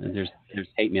 Yeah. There's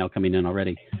hate mail coming in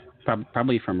already.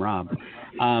 Probably from Rob.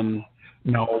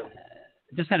 No.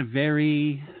 Just had a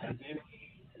very...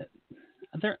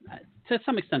 to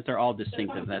some extent, they're all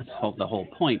distinctive. That's the whole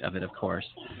point of it, of course.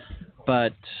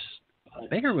 But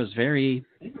Baker was very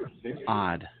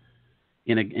odd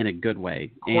in a good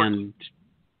way. Quirky. And,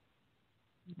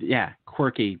 yeah,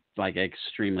 quirky, like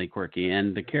extremely quirky.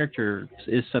 And the character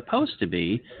is supposed to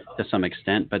be, to some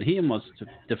extent, but he almost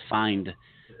defined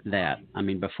that. I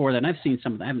mean, before that, and I've seen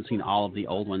I haven't seen all of the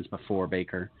old ones before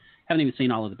Baker. Haven't even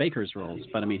seen all of the Baker's roles,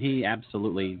 but I mean, he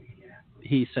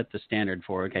set the standard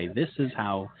for, okay, this is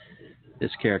how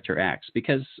this character acts,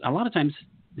 because a lot of times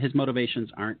his motivations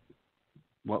aren't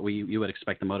what you would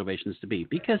expect the motivations to be,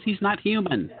 because he's not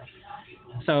human.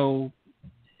 So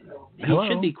he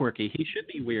should be quirky. He should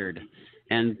be weird.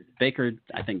 And Baker,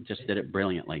 I think, just did it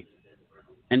brilliantly.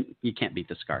 And you can't beat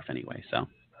the scarf anyway, so.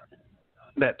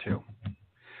 That too.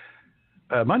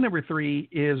 My number 3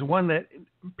 is one that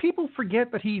people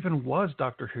forget that he even was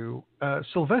Doctor Who,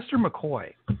 Sylvester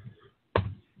McCoy,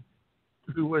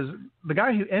 who was the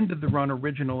guy who ended the run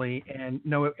originally, and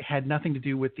no, it had nothing to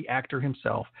do with the actor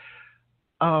himself.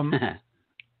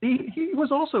 He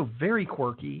was also very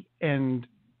quirky and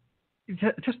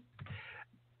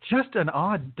just an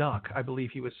odd duck, I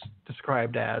believe he was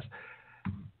described as.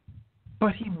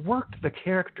 But he worked the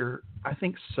character, I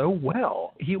think, so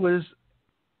well. He was,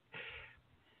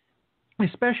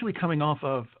 especially coming off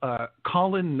of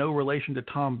Colin, no relation to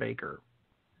Tom Baker,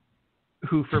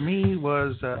 who for me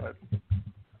was the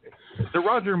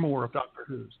Roger Moore of Doctor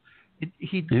Who's. It's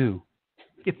not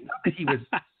that he was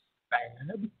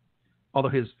bad, although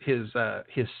his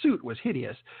suit was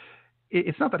hideous.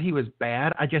 It's not that he was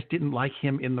bad. I just didn't like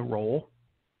him in the role.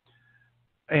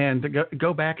 And to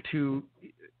go back to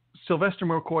Sylvester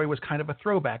McCoy was kind of a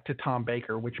throwback to Tom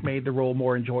Baker, which made the role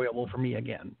more enjoyable for me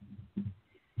again.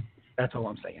 That's all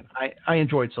I'm saying. I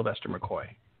enjoyed Sylvester McCoy.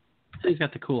 He's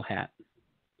got the cool hat.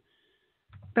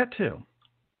 That too.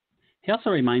 He also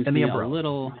reminds me a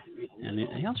little. And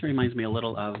he also reminds me a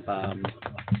little of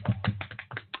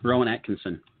Rowan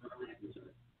Atkinson.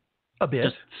 A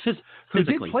bit. Who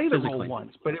did play the role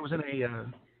once, but it was in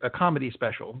a comedy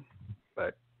special.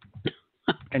 But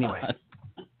anyway.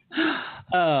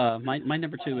 My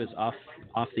number 2 is off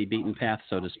the beaten path,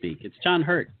 so to speak. It's John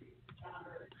Hurt.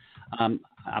 It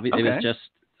was just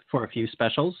for a few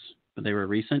specials, but they were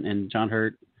recent. And John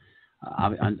Hurt,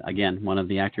 again, one of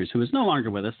the actors who is no longer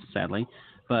with us, sadly,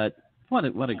 but what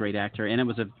a great actor. And it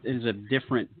was a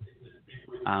different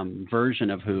version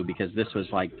of Who, because this was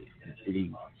like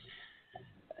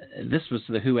this was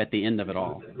the Who at the end of it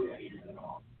all,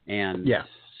 and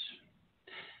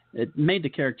it made the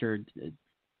character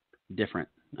different.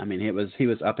 I mean, he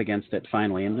was up against it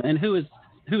finally, and who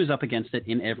is up against it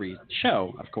in every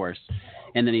show, of course,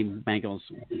 and then he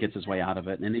gets his way out of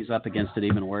it, and he's up against it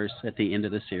even worse at the end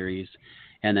of the series,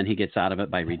 and then he gets out of it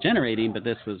by regenerating. But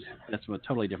that's a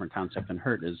totally different concept. And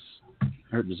Hurt is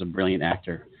a brilliant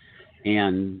actor,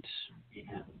 and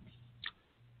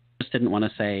just didn't want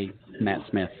to say Matt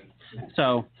Smith,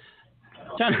 so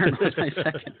John Hurt was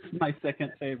my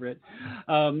second favorite.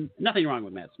 Nothing wrong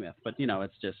with Matt Smith, but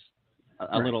it's just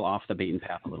a little off the beaten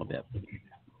path a little bit.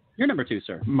 Your number 2,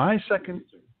 sir. My second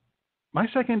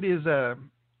is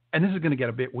and this is going to get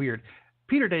a bit weird,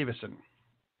 Peter Davison,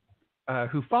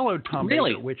 who followed Tom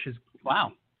Baker, which is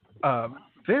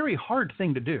very hard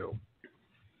thing to do.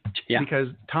 Yeah. Because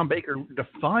Tom Baker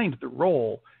defined the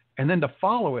role, and then to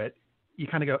follow it, you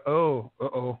kind of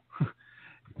go,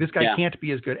 this guy can't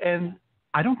be as good. And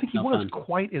I don't think he was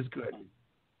quite as good.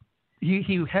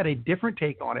 He had a different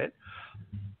take on it,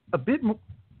 a bit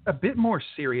more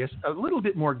serious, a little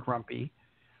bit more grumpy,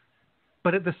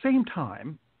 but at the same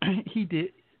time, he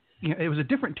did. It was a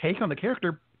different take on the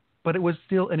character, but it was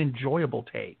still an enjoyable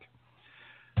take.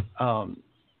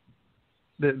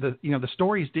 The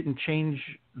stories didn't change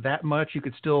that much. You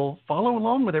could still follow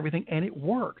along with everything, and it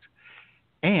worked.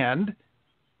 And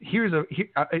here's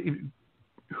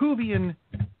Whovian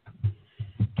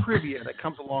trivia that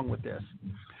comes along with this.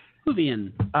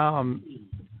 Whovian.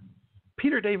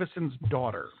 Peter Davison's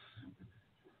daughter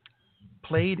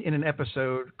played in an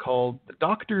episode called The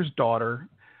Doctor's Daughter,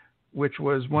 which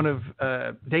was one of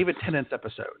David Tennant's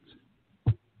episodes,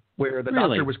 where the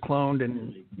Doctor was cloned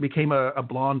and became a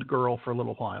blonde girl for a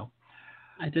little while.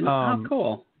 I didn't. How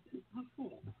cool.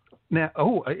 Now,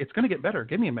 it's going to get better.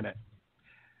 Give me a minute.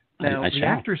 Now, the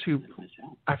actress who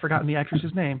I've forgotten the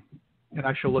actress's name, and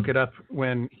I shall look it up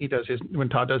when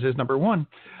Todd does his number one.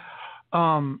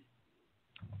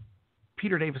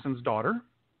 Peter Davison's daughter,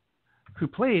 who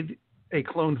played a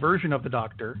cloned version of the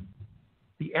Doctor,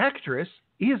 the actress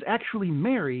is actually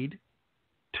married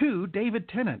to David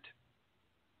Tennant.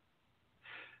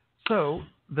 So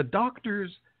the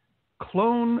Doctor's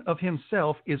clone of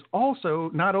himself is also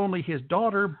not only his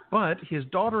daughter, but his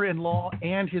daughter-in-law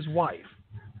and his wife.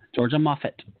 Georgia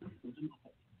Moffat.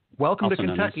 Welcome to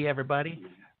Kentucky, everybody.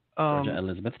 Georgia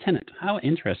Elizabeth Tennant. How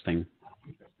interesting.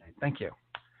 Thank you.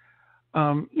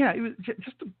 It was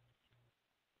just a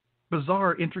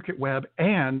bizarre, intricate web,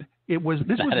 and this was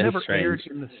never aired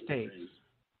in the States.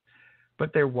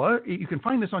 But you can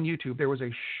find this on YouTube. There was a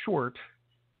short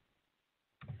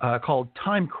called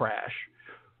Time Crash,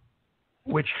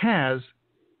 which has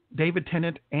David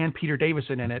Tennant and Peter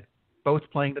Davison in it, both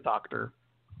playing the Doctor.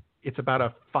 It's about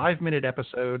a 5-minute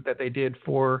episode that they did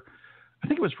for, I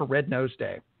think it was for Red Nose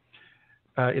Day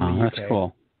in the UK. That's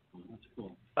cool.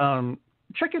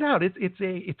 Check it out.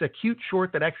 It's a cute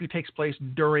short that actually takes place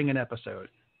during an episode.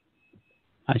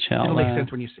 It'll make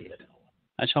sense when you see it.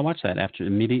 I shall watch that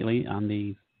immediately on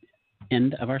the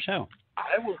end of our show.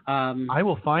 I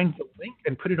will find the link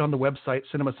and put it on the website,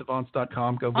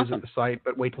 cinemasavants.com. Go visit the site,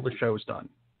 but wait till the show's done.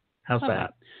 How's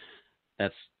that?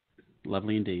 That's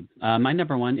lovely indeed. My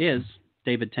number one is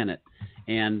David Tennant,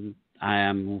 and I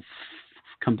am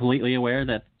completely aware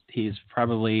that he's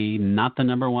probably not the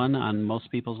number one on most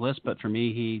people's list, but for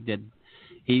me,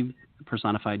 he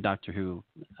personified Doctor Who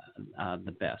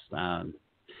the best.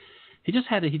 He just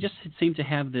seemed to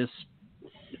have this,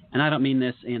 and I don't mean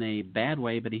this in a bad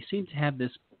way, but he seemed to have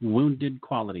this wounded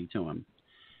quality to him,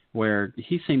 where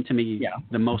he seemed to me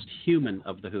the most human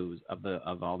of the Who's,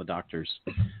 of all the Doctors.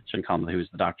 Shouldn't call them the Who's,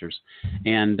 the Doctors,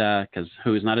 and because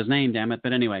Who's not his name, damn it.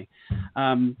 But anyway,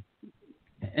 and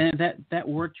that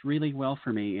worked really well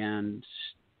for me. And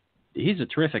he's a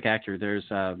terrific actor. There's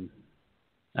the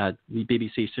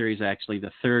BBC series, actually,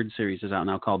 the third series is out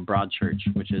now, called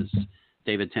Broadchurch, which is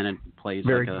David Tennant plays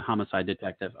like a homicide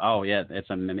detective. Oh yeah,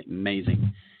 it's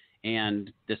amazing.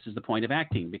 And this is the point of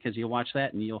acting, because you'll watch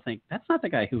that and you'll think, that's not the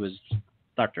guy who was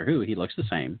Doctor Who. He looks the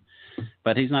same,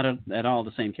 but he's not at all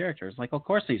the same character. It's like, of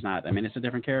course he's not. I mean, it's a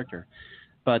different character.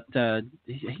 But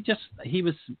he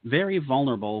was very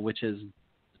vulnerable, which is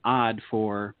odd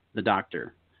for the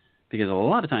Doctor, because a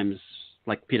lot of times,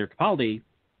 like Peter Capaldi,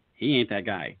 he ain't that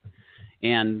guy.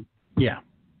 And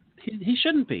he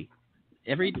shouldn't be.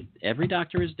 Every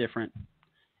Doctor is different.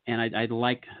 And I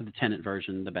like the Tennant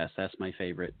version the best. That's my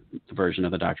favorite version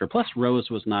of the Doctor. Plus,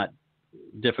 Rose was not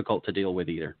difficult to deal with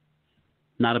either.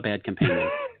 Not a bad companion.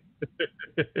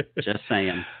 Just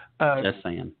saying. Just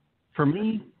saying. For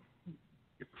me,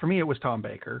 it was Tom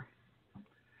Baker.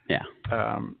 Yeah.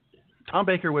 Tom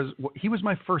Baker was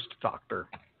my first Doctor.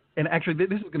 And actually,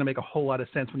 this is going to make a whole lot of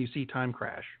sense when you see Time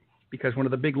Crash, because one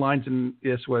of the big lines in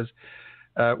this was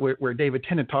where David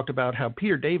Tennant talked about how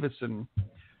Peter Davison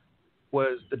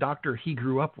was the Doctor he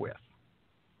grew up with.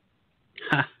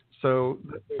 So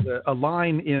there's a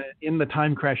line in the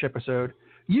Time Crash episode,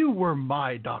 "You were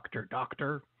my Doctor,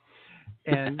 Doctor."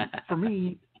 And for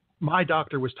me, my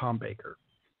Doctor was Tom Baker.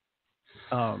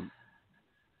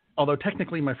 Although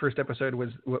technically my first episode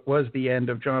was the end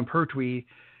of John Pertwee,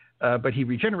 but he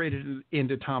regenerated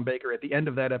into Tom Baker at the end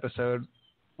of that episode,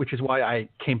 which is why I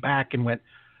came back and went,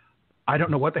 I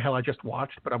don't know what the hell I just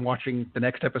watched, but I'm watching the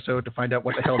next episode to find out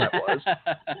what the hell that was.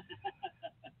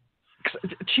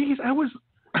 Jeez, I was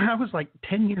like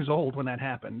 10 years old when that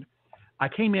happened. I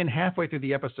came in halfway through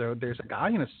the episode. There's a guy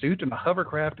in a suit and a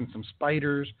hovercraft and some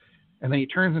spiders, and then he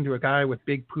turns into a guy with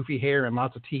big poofy hair and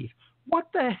lots of teeth. What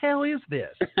the hell is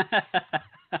this?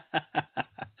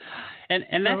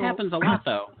 And that happens a lot,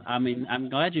 though. I mean, I'm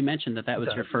glad you mentioned that was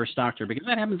your first Doctor, because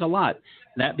that happens a lot.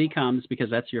 That becomes, because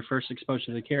that's your first exposure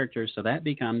to the character, so that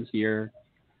becomes your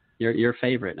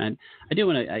favorite. And I do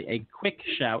want a quick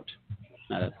shout,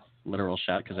 not a literal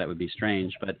shout because that would be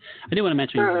strange, but I do want to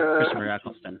mention Christopher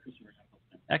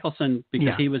Eccleston,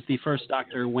 because he was the first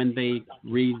Doctor when they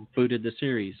rebooted the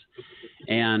series.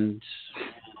 And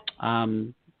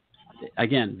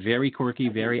again, very quirky,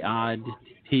 very odd.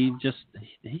 He just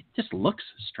looks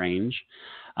strange.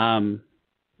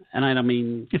 And I don't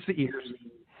mean... It's the ears.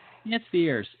 It's the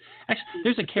ears. Actually,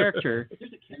 there's a character,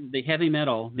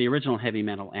 the original Heavy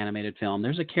Metal animated film,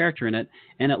 there's a character in it,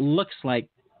 and it looks like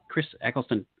Chris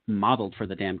Eccleston modeled for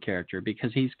the damn character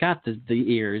because he's got the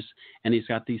ears, and he's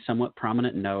got the somewhat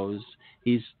prominent nose.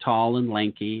 He's tall and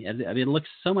lanky. I mean, it looks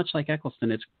so much like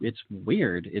Eccleston. It's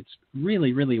weird. It's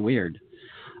really, really weird.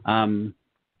 And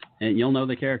you'll know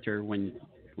the character when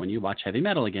you watch Heavy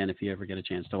Metal again, if you ever get a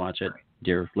chance to watch it,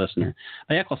 dear listener.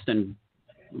 But Eccleston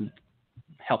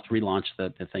helped relaunch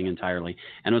the thing entirely,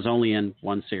 and it was only in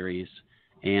one series,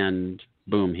 and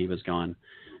boom, he was gone.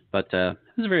 But it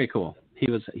was very cool.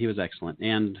 He was excellent.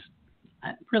 And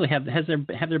I really have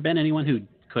there been anyone who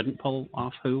couldn't pull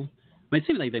off Who? I mean, it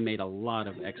seems like they made a lot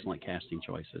of excellent casting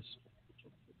choices.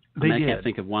 I can't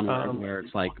think of one where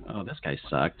it's like, oh, this guy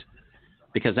sucked,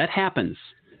 because that happens,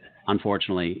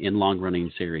 unfortunately, in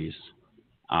long-running series.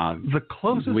 The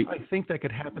closest I think that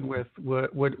could happen with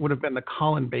would have been the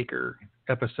Colin Baker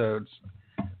episodes,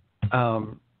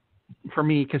 for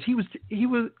me, because he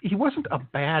wasn't a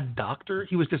bad doctor.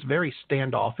 He was just very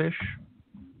standoffish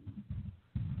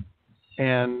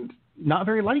and not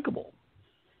very likable.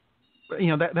 But,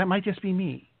 that might just be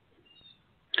me.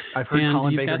 I've heard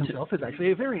Colin Baker himself is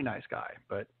actually a very nice guy,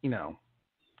 but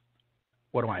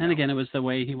what do I know? And again, it was the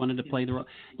way he wanted to play the role.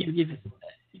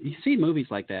 You see movies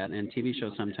like that and TV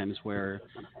shows sometimes where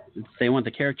they want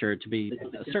the character to be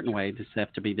a certain way. This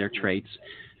have to be their traits,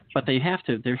 but there has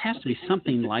to be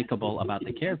something likable about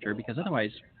the character, because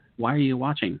otherwise, why are you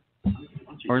watching?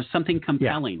 Or something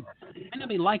compelling. Yeah. It might not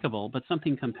be likable, but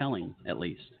something compelling at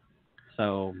least.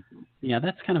 So, yeah,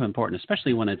 that's kind of important,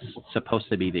 especially when it's supposed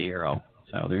to be the hero.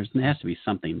 So there has to be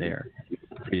something there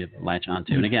for you to latch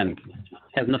onto. And again, it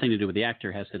has nothing to do with the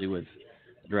actor. It has to do with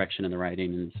the direction and the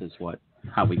writing, and this is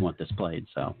how we want this played.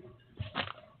 So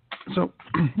I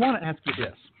want to ask you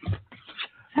this.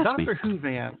 Doctor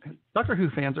Who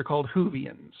fans are called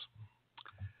Whovians.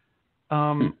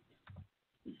 I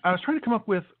was trying to come up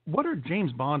with, what are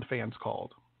James Bond fans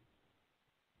called?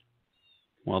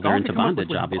 Well, they're into bondage,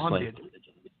 obviously. Bondage.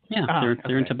 Yeah,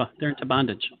 they're into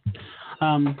bondage.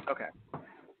 Okay.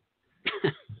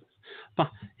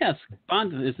 Yes,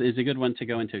 Bond is a good one to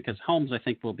go into, because Holmes, I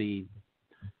think,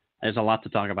 there's a lot to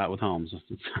talk about with Holmes.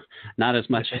 Not as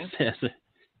much as this.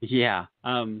 Yeah.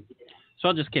 So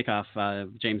I'll just kick off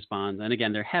James Bond. And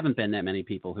again, there haven't been that many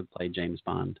people who played James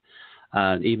Bond.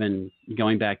 Even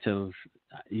going back to,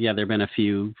 there have been a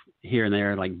few here and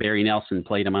there, like Barry Nelson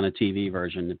played him on a TV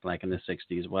version back in the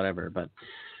 60s, whatever. But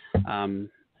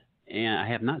and I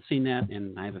have not seen that,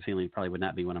 and I have a feeling it probably would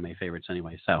not be one of my favorites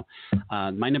anyway. So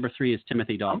my number 3 is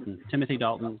Timothy Dalton. Timothy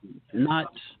Dalton,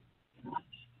 not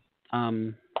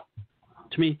to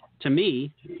me, let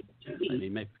me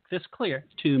make this clear,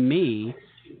 to me,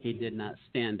 he did not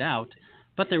stand out,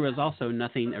 but there was also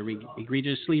nothing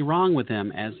egregiously wrong with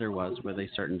him, as there was with a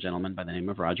certain gentleman by the name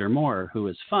of Roger Moore, who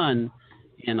was fun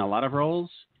in a lot of roles,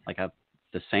 like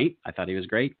the Saint. I thought he was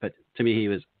great, but to me, he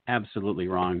was absolutely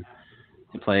wrong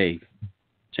to play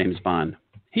James Bond.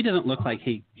 He doesn't look like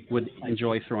he would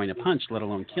enjoy throwing a punch, let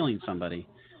alone killing somebody.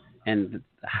 And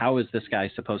how is this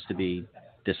guy supposed to be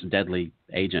this deadly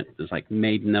agent? It's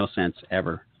made no sense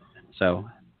ever. So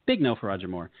big no for Roger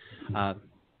Moore.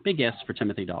 Big yes for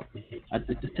Timothy Dalton.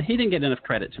 He didn't get enough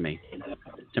credit to me.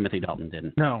 Timothy Dalton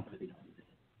didn't. No,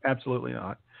 absolutely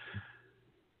not.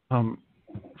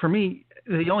 For me,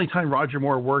 the only time Roger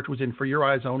Moore worked was in For Your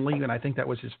Eyes Only, and I think that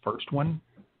was his first one.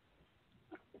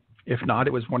 If not,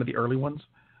 it was one of the early ones.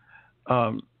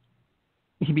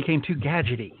 He became too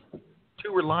gadgety,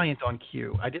 too reliant on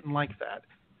Q. I didn't like that.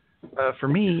 For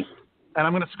me, and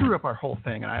I'm going to screw up our whole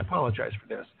thing, and I apologize for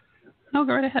this. No,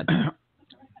 go right ahead.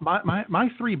 My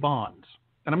 3 Bonds,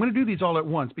 and I'm going to do these all at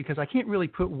once because I can't really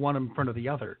put one in front of the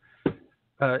other,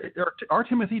 are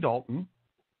Timothy Dalton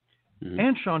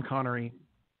and Sean Connery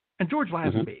and George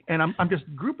Lazenby. And I'm just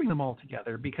grouping them all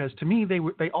together because to me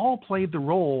they all played the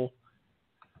role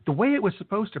the way it was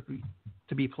supposed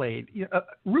to be played,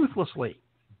 ruthlessly.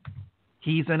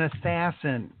 He's an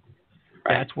assassin.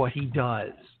 Right. That's what he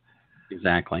does.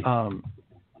 Exactly.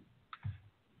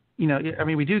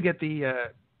 We do get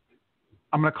the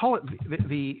I'm going to call it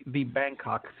the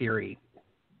Bangkok theory.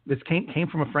 This came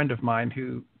from a friend of mine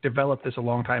who developed this a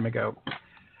long time ago.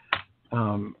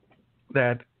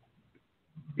 That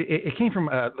it came from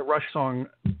the Rush song.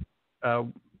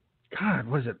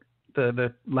 What is it?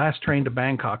 The Last Train to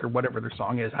Bangkok, or whatever their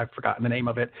song is. I've forgotten the name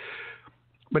of it.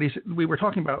 But we were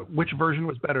talking about which version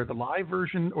was better, the live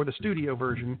version or the studio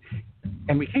version,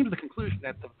 and we came to the conclusion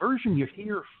that the version you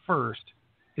hear first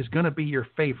is going to be your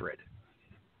favorite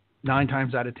 9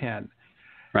 times out of 10.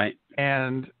 Right.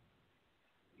 And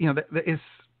it's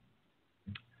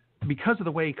because of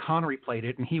the way Connery played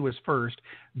it, and he was first.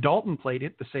 Dalton played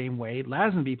it the same way.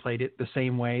 Lazenby played it the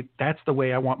same way. That's the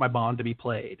way I want my Bond to be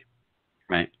played.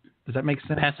 Right. Does that make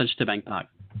sense? Passage to Bangkok.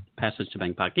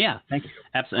 Yeah. Thank you.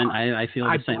 Absolutely. And I feel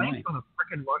the same way. I blanked on a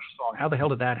freaking Rush song. How the hell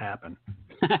did that happen?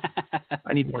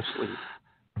 I need more sleep.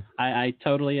 I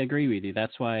totally agree with you.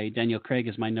 That's why Daniel Craig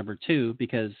is my number 2,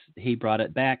 because he brought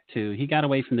it back to, he got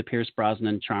away from the Pierce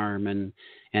Brosnan charm and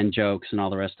jokes and all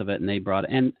the rest of it, and they brought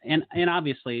and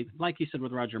obviously, like you said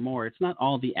with Roger Moore, it's not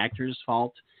all the actor's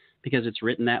fault because it's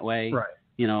written that way. Right.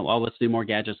 Let's do more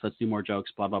gadgets, let's do more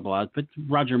jokes, blah, blah, blah. But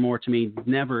Roger Moore, to me,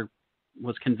 never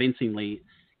was convincingly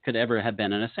could ever have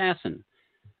been an assassin.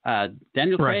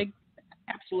 Daniel Craig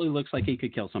absolutely looks like he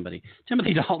could kill somebody.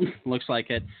 Timothy Dalton looks like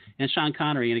it, and Sean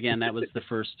Connery. And again, that was the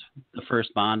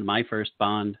first Bond, my first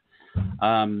Bond,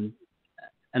 and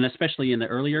especially in the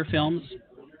earlier films,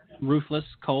 ruthless,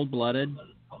 cold-blooded,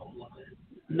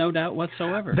 no doubt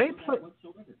whatsoever.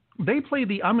 They played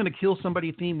the "I'm going to kill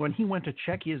somebody" theme when he went to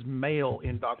check his mail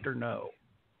in Dr. No.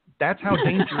 That's how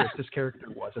dangerous this character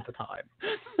was at the time.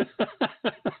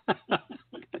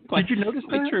 Did you notice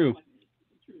that? True.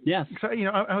 Yes. So,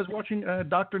 I was watching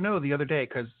Dr. No the other day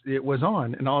because it was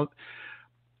on, and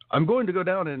I'm going to go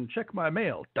down and check my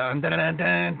mail. Dun, dun, dun,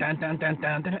 dun, dun, dun, dun,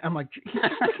 dun, dun. I'm like, he's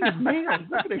checking his mail. He's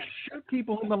not going to shoot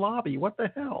people in the lobby. What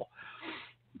the hell?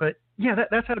 But, yeah,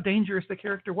 that's how dangerous the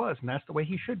character was, and that's the way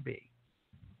he should be.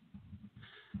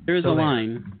 There's a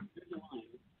line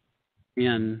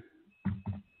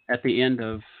at the end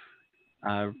of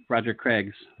Roger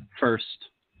Craig's first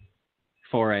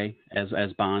foray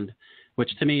as Bond,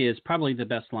 which to me is probably the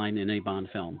best line in a Bond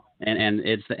film, and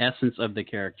it's the essence of the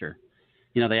character.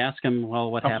 They ask him,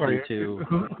 well, what happened to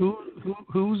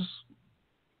who's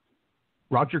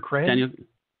Roger Craig? Daniel?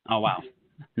 Oh wow,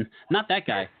 not that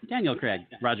guy. Daniel Craig,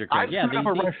 Roger Craig.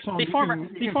 The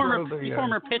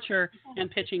former pitcher and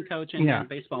pitching coach and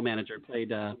baseball manager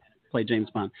played James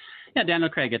Bond. Yeah, Daniel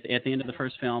Craig at the end of the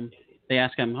first film. They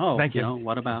ask him,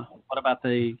 what about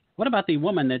the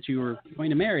woman that you were going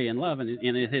to marry and love? And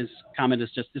his comment is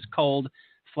just this cold,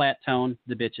 flat tone: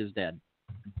 the bitch is dead.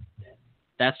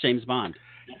 That's James Bond.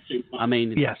 I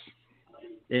mean, yes.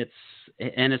 It's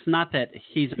not that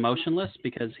he's emotionless,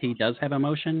 because he does have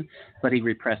emotion, but he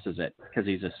represses it because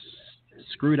he's a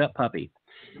screwed up puppy.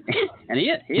 And he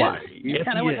is. You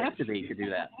kind of would have to be to do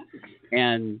that.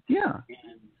 And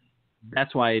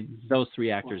that's why those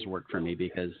three actors work for me,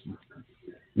 because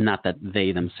not that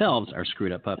they themselves are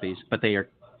screwed up puppies, but they are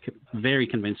very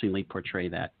convincingly portray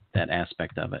that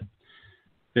aspect of it.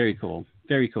 Very cool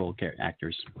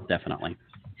actors, definitely.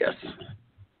 Yes.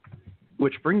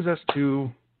 Which brings us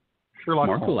to Sherlock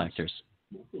Holmes. More cool actors.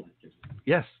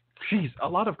 Yes. Jeez, a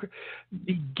lot of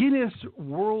the Guinness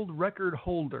World Record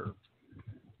holder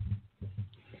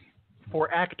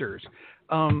for actors.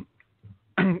 In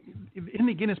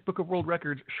the Guinness Book of World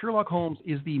Records, Sherlock Holmes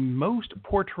is the most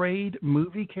portrayed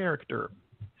movie character,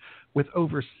 with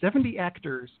over 70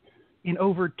 actors in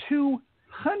over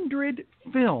 200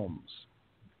 films.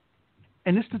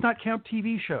 And this does not count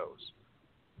TV shows,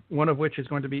 one of which is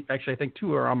going to be, actually, I think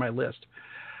 2 are on my list.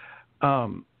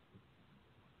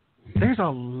 There's a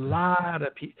lot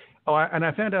of people. Oh, and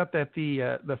I found out that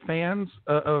the fans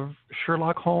of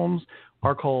Sherlock Holmes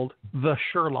are called the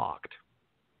Sherlocked,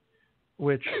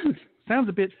 which sounds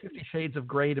a bit 50 Shades of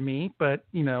Grey to me, but,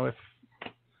 if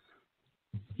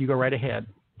you go right ahead.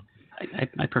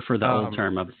 I prefer the old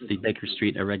term of the Baker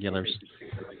Street Irregulars.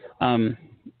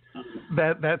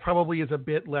 That probably is a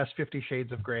bit less 50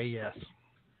 Shades of Grey, yes.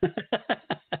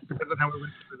 Depends on how we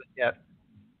went through it yet.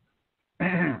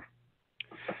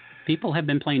 People have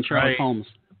been playing Sherlock Holmes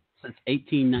since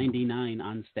 1899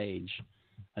 on stage.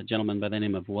 A gentleman by the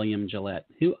name of William Gillette,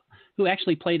 who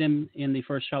actually played him in the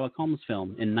first Sherlock Holmes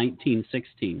film in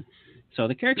 1916. So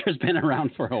the character has been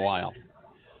around for a while.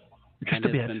 Just a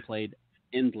bit. It's been played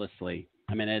endlessly.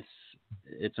 I mean,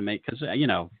 it's amazing, because,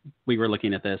 we were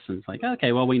looking at this and it's like,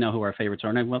 okay, well, we know who our favorites are.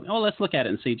 And let's look at it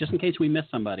and see, just in case we miss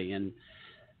somebody. And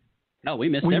we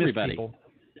missed everybody.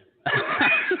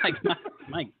 Like,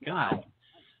 my God.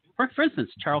 For instance,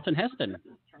 Charlton Heston,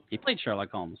 he played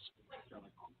Sherlock Holmes.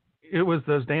 It was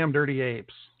those damn dirty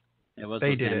apes. It was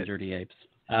those damn dirty apes.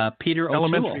 Peter O'Toole.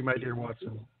 Elementary, my dear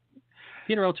Watson.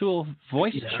 Peter O'Toole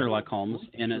voiced Sherlock Holmes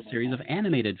in a series of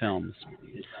animated films.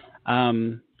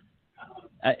 Matt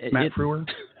Frewer.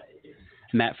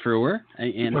 Matt Frewer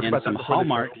in some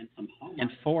Hallmark, and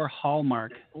 4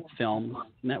 Hallmark films,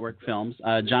 network films.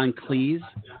 John Cleese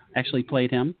actually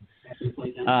played him.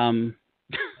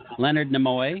 Leonard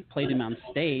Nimoy played him on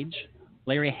stage.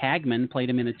 Larry Hagman played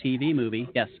him in a TV movie.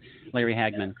 Yes, Larry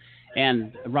Hagman.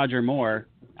 And Roger Moore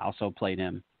also played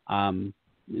him.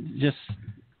 Just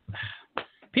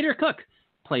Peter Cook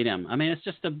played him. I mean, it's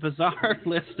just a bizarre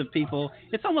list of people.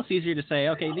 It's almost easier to say,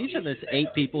 okay, these are the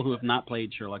 8 people who have not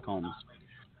played Sherlock Holmes.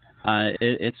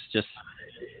 It's just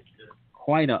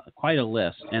quite a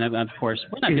list. And of course,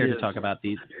 we're not here to talk about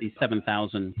these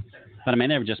 7,000. But I mean,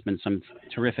 there have just been some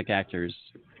terrific actors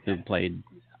who played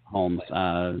Holmes.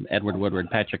 Edward Woodward,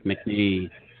 Patrick Macnee,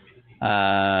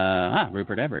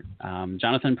 Rupert Everett,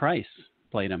 Jonathan Pryce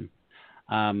played him.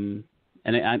 And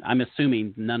I'm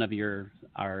assuming none of your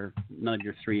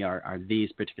 3 are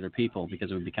these particular people,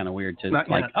 because it would be kind of weird to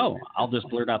I'll just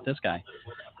blurt out this guy.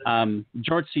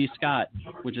 George C. Scott,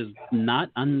 which is not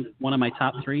on one of my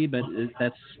top 3, but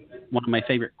that's one of my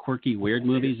favorite quirky, weird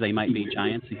movies. They Might Be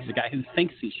Giants. He's a guy who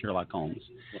thinks he's Sherlock Holmes,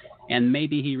 and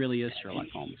maybe he really is Sherlock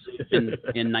Holmes in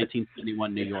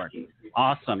 1971 New York.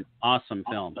 Awesome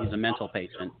film. He's a mental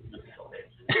patient.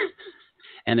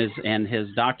 And his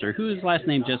doctor, whose last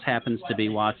name just happens to be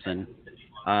Watson,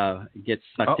 gets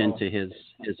sucked into his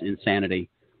insanity.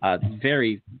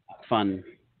 Very fun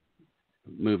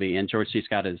movie, and George C.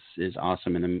 Scott is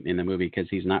awesome in the movie, because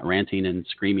he's not ranting and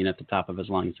screaming at the top of his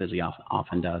lungs as he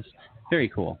often does. Very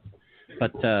cool.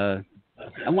 But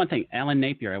one thing, Alan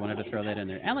Napier, I wanted to throw that in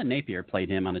there. Alan Napier played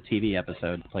him on a TV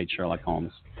episode, played Sherlock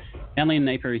Holmes. Alan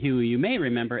Napier, who you may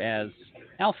remember as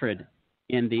Alfred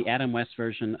in the Adam West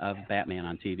version of Batman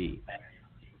on TV.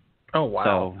 Oh, wow.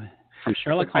 So, from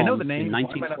Sherlock Holmes in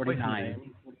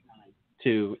 1949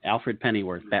 to Alfred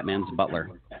Pennyworth, Batman's butler.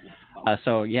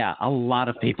 So, yeah, a lot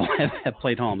of people have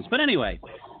played Holmes. But anyway,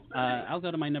 I'll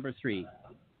go to my number 3.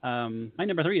 My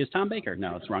number 3 is Tom Baker.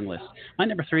 No, it's the wrong list. My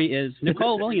number 3 is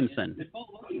Nicole Williamson.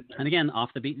 And again, off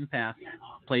the beaten path.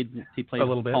 He played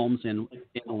Holmes in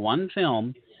one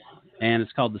film, and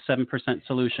it's called The 7%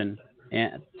 Solution.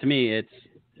 And to me, it's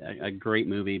a great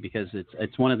movie, because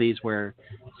it's one of these where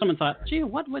someone thought, gee,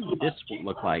 what would this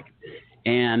look like?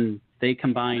 And they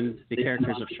combined the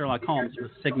characters of Sherlock Holmes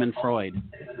with Sigmund Freud.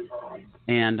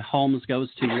 And Holmes goes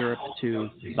to Europe to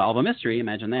solve a mystery,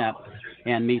 imagine that,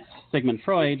 and meets Sigmund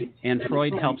Freud, and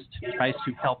Freud tries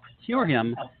to help cure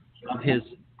him of his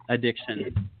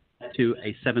addiction to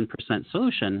a 7%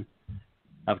 solution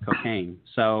of cocaine.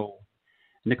 So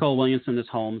Nicole Williamson is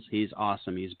Holmes. He's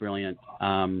awesome. He's brilliant.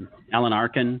 Alan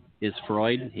Arkin is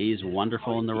Freud. He's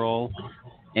wonderful in the role.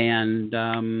 And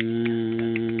I'm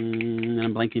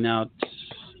blanking out.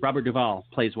 Robert Duvall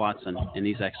plays Watson, and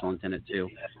he's excellent in it too.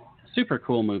 Super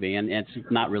cool movie, and it's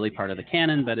not really part of the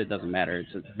canon, but it doesn't matter.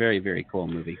 It's a very, very cool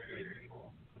movie.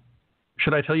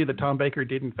 Should I tell you that Tom Baker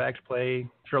did in fact play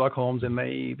Sherlock Holmes in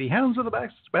the Hounds of the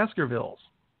Baskervilles?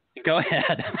 Go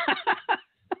ahead.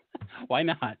 Why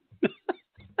not?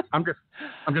 I'm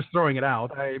just throwing it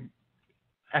out. I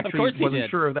actually wasn't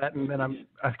sure of that, and then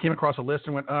I came across a list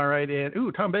and went, all right, and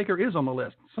Tom Baker is on the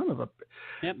list. Son of a.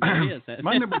 Yep, there he is.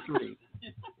 My number 3.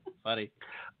 Buddy.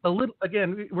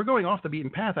 Again, we're going off the beaten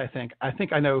path. I think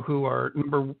I know who our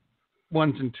number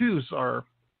 1s and 2s are,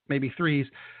 maybe 3s.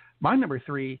 My number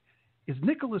 3 is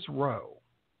Nicholas Rowe.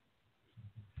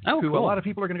 Oh, who cool. A lot of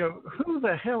people are going to go, who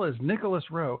the hell is Nicholas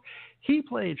Rowe? He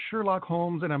played Sherlock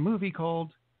Holmes in a movie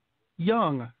called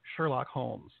Young Sherlock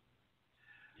Holmes.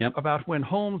 Yep. About when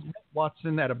Holmes met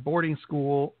Watson at a boarding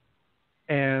school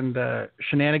and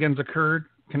shenanigans occurred.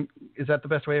 Is that the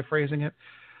best way of phrasing it?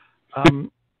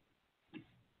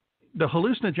 The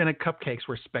hallucinogenic cupcakes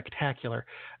were spectacular.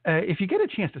 If you get a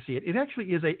chance to see it, it actually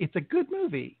it's a good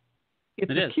movie.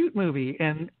 It's a cute movie,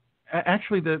 and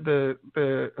actually the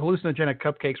hallucinogenic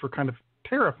cupcakes were kind of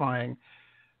terrifying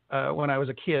when I was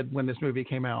a kid when this movie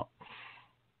came out.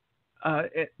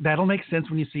 That'll make sense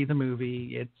when you see the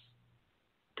movie. It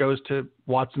goes to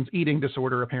Watson's eating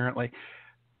disorder, apparently.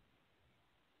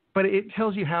 But it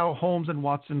tells you how Holmes and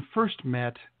Watson first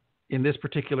met in this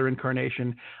particular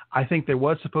incarnation. I think there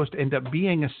was supposed to end up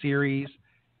being a series,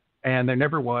 and there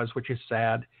never was, which is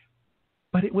sad.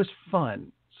 But it was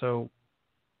fun. So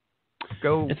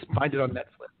go find it on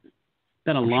Netflix. It's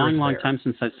been a long time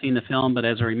since I've seen the film, but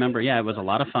as I remember, it was a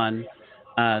lot of fun.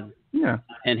 Yeah.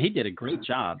 And he did a great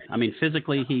job. I mean,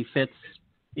 physically he fits,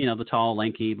 the tall,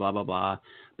 lanky, blah, blah, blah.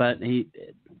 But he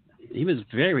was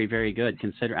very, very good.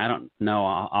 I don't know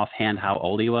offhand how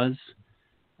old he was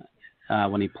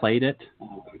when he played it.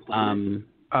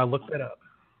 Look that up.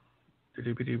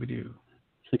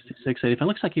 66, 85. It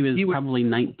looks like he was probably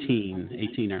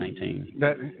 18 or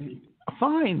 19.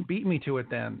 Fine. Beat me to it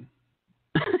then.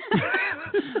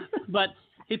 But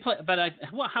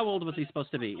how old was he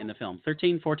supposed to be in the film?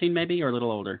 13, 14 maybe, or a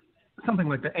little older? Something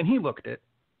like that. And he looked it.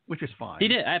 which is fine. He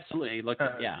did, absolutely. Look,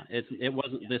 it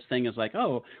wasn't this thing as like,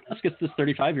 oh, let's get this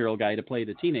 35-year-old guy to play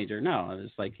the teenager. No,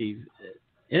 it's like it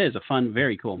is a fun,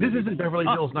 very cool movie. This isn't Beverly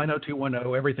Hills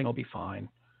 90210. Everything will be fine.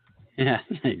 Yeah,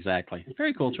 exactly.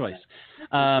 Very cool choice.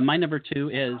 My number 2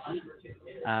 is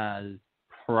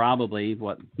probably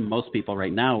what most people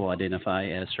right now will identify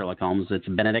as Sherlock Holmes. It's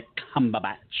Benedict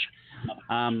Cumberbatch.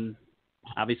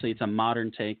 Obviously, it's a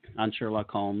modern take on Sherlock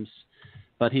Holmes,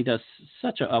 but he does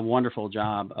such a wonderful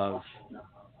job of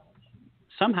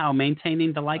somehow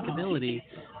maintaining the likability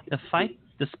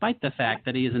despite the fact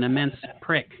that he is an immense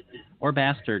prick or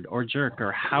bastard or jerk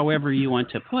or however you want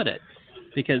to put it,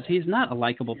 because he's not a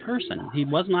likable person. He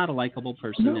was not a likable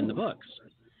person in the books.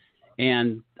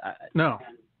 And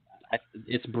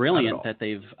it's brilliant that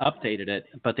they've updated it,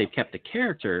 but they've kept the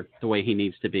character the way he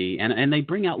needs to be. And they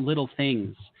bring out little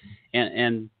things.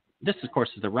 And this, of course,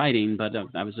 is the writing, but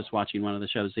I was just watching one of the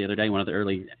shows the other day, one of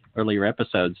the earlier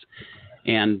episodes,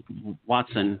 and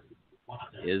Watson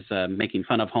is making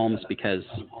fun of Holmes because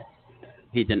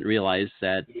he didn't realize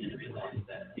that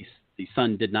the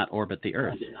sun did not orbit the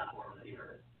Earth.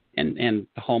 And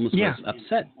Holmes was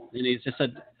upset. And he just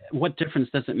said, what difference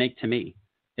does it make to me?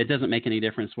 It doesn't make any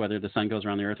difference whether the sun goes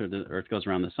around the Earth or the Earth goes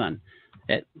around the sun.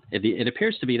 It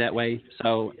appears to be that way.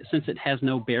 So since it has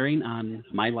no bearing on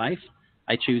my life,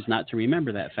 I choose not to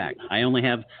remember that fact. I only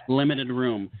have limited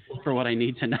room for what I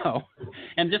need to know.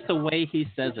 And just the way he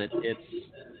says it,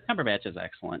 Cumberbatch is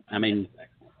excellent. I mean,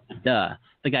 the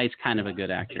guy's kind of a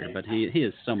good actor, but he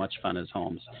is so much fun as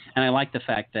Holmes. And I like the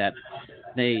fact that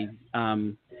they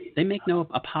make no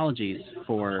apologies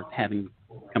for having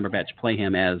Cumberbatch play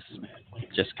him as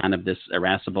just kind of this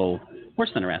irascible, worse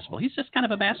than irascible. He's just kind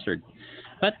of a bastard.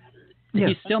 But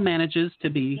he still manages to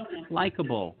be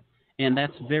likable. And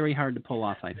that's very hard to pull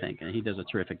off, I think. And he does a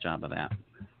terrific job of that.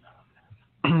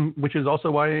 Which is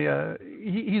also why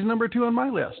he's number 2 on my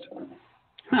list.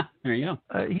 Huh, there you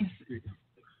go.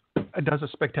 He does a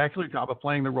spectacular job of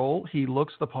playing the role. He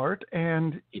looks the part,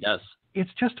 and he does. It's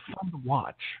just fun to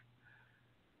watch.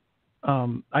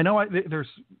 I know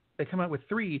they come out with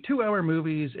 3 2-hour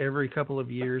movies every couple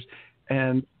of years,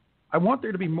 and I want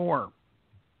there to be more.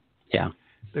 Yeah.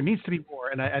 There needs to be more,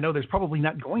 and I know there's probably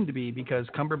not going to be because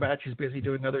Cumberbatch is busy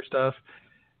doing other stuff,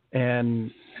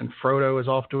 and Frodo is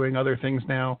off doing other things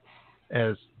now.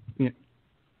 As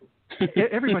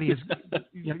everybody has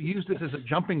used this as a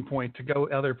jumping point to go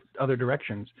other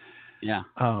directions. Yeah.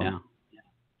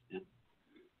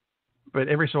 But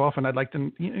every so often, I'd like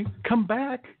to come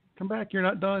back. Come back. You're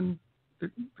not done.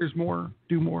 There's more.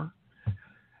 Do more.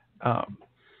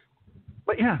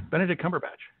 But yeah, Benedict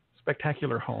Cumberbatch,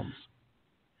 spectacular Holmes.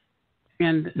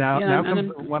 And now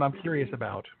comes what I'm curious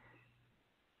about.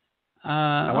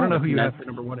 I want to know who you have for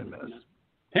number 1 in this.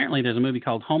 Apparently, there's a movie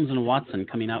called Holmes and Watson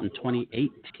coming out in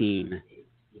 2018.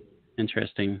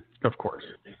 Interesting. Of course.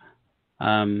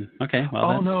 Okay.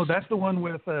 Well. No, that's the one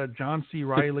with John C.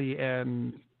 Reilly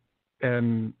and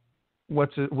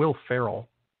Will Ferrell.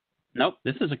 Nope,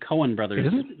 this is a Coen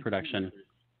Brothers production.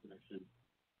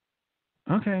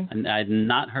 Okay. And I'd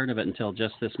not heard of it until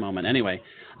just this moment. Anyway,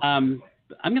 I'm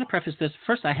going to preface this.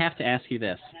 First, I have to ask you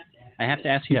this. I have to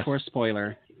ask you for a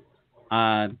spoiler.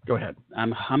 Go ahead.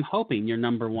 I'm hoping your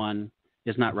number 1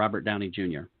 is not Robert Downey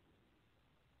Jr.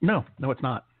 No, it's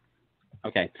not.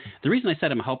 Okay. The reason I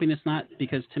said I'm hoping it's not,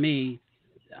 because to me,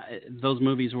 those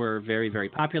movies were very, very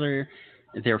popular.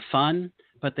 They're fun,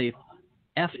 but they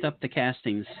effed up the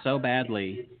casting so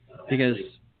badly because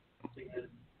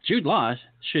Jude Law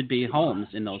should be Holmes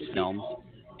in those films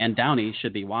and Downey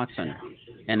should be Watson.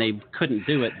 And they couldn't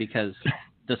do it because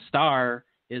the star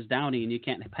is Downey and you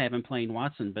can't have him playing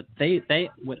Watson. But they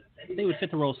would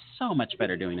fit the role so much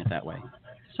better doing it that way.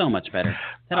 So much better.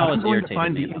 That always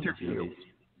irritated me.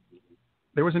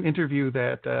 There was an interview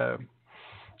that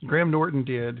Graham Norton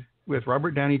did with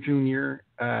Robert Downey Jr.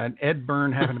 And Ed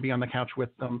Byrne happened to be on the couch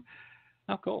with them.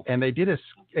 Oh, cool. And they did a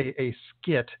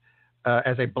skit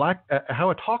as how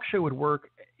a talk show would work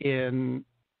in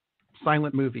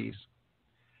silent movies.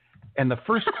 And the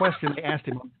first question they asked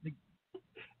him,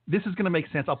 this is going to make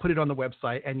sense. I'll put it on the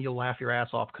website and you'll laugh your ass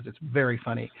off because it's very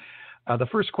funny. The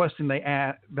first question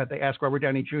that they asked Robert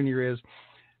Downey Jr. is,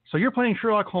 so you're playing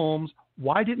Sherlock Holmes.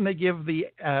 Why didn't they give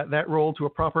that role to a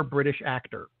proper British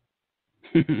actor?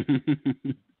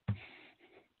 And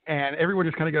everyone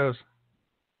just kind of goes,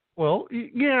 well,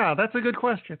 yeah, that's a good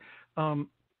question. I'll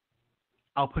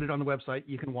put it on the website.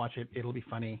 You can watch it. It'll be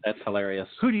funny. That's hilarious.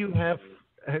 Who do you have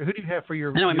for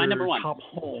your my number 1 top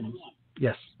Holmes?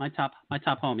 Yes. My top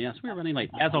Holmes. Yes, we were running late.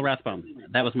 Basil Rathbone.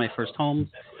 That was my first Holmes,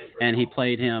 and he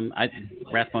played him.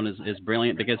 Rathbone is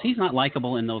brilliant because he's not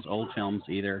likable in those old films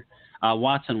either.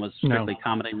 Watson was strictly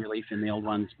comedy relief in the old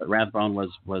ones, but Rathbone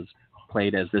was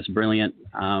played as this brilliant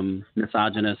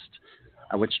misogynist,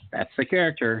 which that's the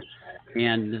character.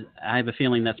 And I have a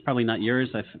feeling that's probably not yours.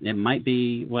 It might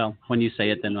be, well, when you say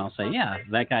it, then I'll say, yeah,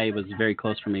 that guy was very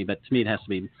close for me. But to me, it has to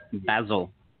be Basil,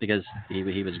 because he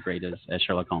was great as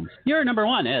Sherlock Holmes. Your number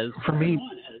one is? For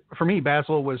me,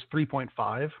 Basil was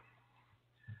 3.5.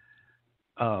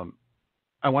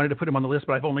 I wanted to put him on the list,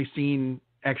 but I've only seen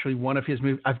actually one of his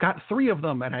movies. I've got 3 of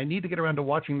them, and I need to get around to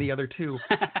watching the other 2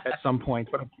 at some point.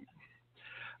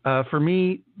 But for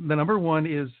me, the number one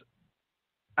is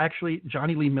actually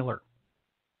Johnny Lee Miller.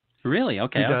 Really?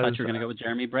 Okay, I thought you were going to go with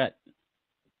Jeremy Brett.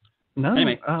 No.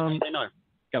 Anyway, Johnny Lee Miller.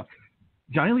 Go.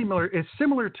 Johnny Lee Miller is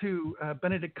similar to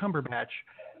Benedict Cumberbatch,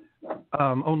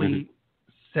 only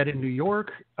set in New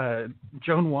York.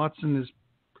 Joan Watson is,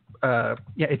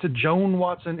 it's a Joan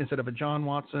Watson instead of a John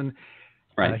Watson.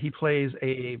 Right. He plays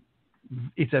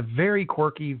it's a very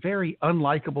quirky, very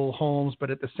unlikable Holmes, but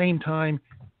at the same time,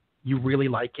 you really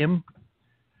like him.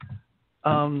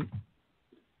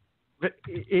 But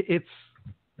it's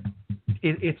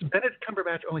Benedict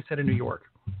Cumberbatch only set in New York,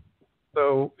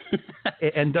 so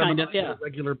and done on a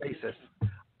regular basis.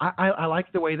 I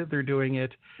like the way that they're doing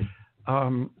it.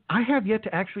 I have yet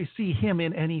to actually see him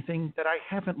in anything that I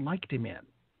haven't liked him in.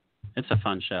 It's a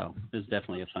fun show. It's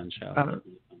definitely a fun show.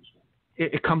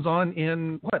 It comes on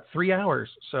in 3 hours.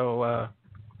 So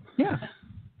give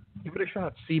it a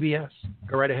shot. CBS,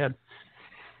 go right ahead.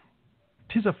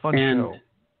 'Tis a fun show.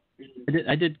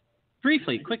 I did.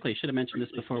 Briefly, quickly, should have mentioned this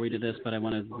before we did this, but I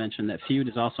want to mention that Feud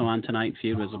is also on tonight.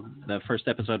 Feud the first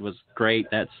episode was great.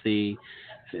 It's the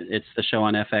show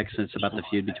on FX. And it's about the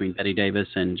feud between Bette Davis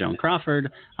and Joan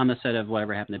Crawford on the set of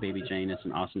Whatever Happened to Baby Jane. It's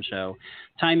an awesome show.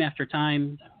 Time after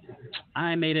time,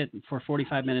 I made it for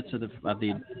 45 minutes of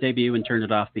the debut and turned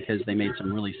it off because they made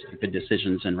some really stupid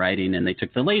decisions in writing and they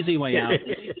took the lazy way out.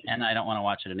 And I don't want to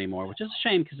watch it anymore, which is a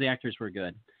shame because the actors were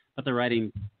good, but the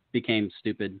writing became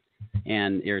stupid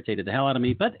and irritated the hell out of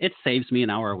me, but it saves me an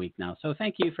hour a week now. So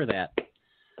thank you for that.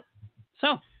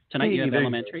 So tonight you have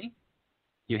Elementary,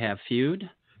 you have Feud,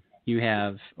 you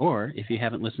have, or if you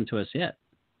haven't listened to us yet,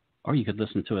 or you could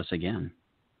listen to us again.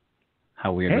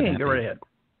 How weird would that be? Go right ahead.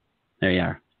 There you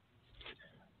are.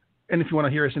 And if you want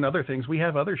to hear us in other things, we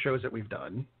have other shows that we've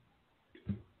done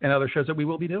and other shows that we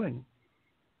will be doing.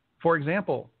 For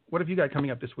example, what have you got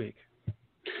coming up this week?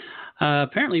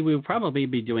 Apparently, we will probably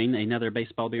be doing another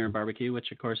Baseball, Beer, and Barbecue,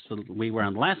 which, of course, we were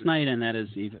on last night, and that is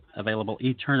available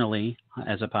eternally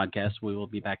as a podcast. We will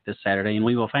be back this Saturday, and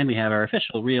we will finally have our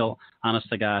official, real,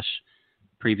 honest-to-gosh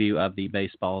preview of the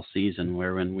baseball season,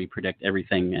 when we predict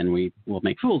everything, and we will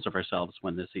make fools of ourselves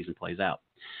when the season plays out.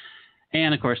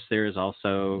 And, of course, there is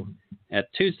also,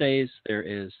 at Tuesdays, there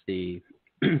is the,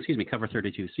 Cover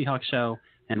 32 Seahawks show,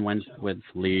 and Wednesday with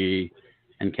Lee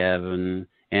and Kevin.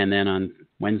 And then on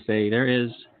Wednesday, there is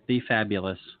the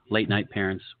fabulous Late Night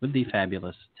Parents with the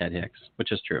fabulous Ted Hicks,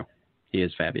 which is true. He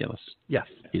is fabulous. Yes.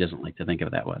 He doesn't like to think of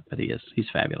it that way, but he is. He's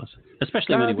fabulous,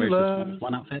 especially when he wears this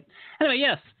one outfit. Anyway,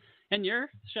 yes. And your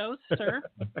shows, sir?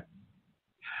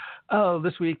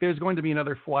 This week there's going to be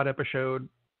another Whaat episode.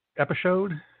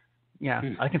 Yeah,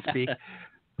 I can speak.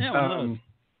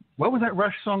 What was that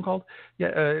Rush song called?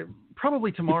 Yeah,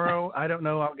 probably tomorrow. I don't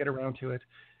know. I'll get around to it.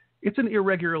 It's an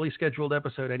irregularly scheduled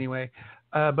episode anyway.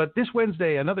 But this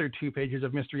Wednesday, another 2 pages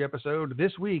of mystery episode.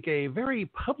 This week, a very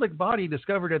public body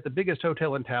discovered at the biggest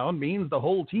hotel in town means the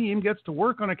whole team gets to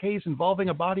work on a case involving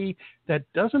a body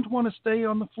that doesn't want to stay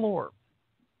on the floor.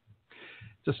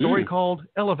 It's a story called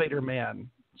Elevator Man.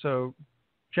 So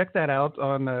check that out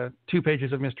on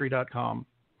 2pagesofmystery.com.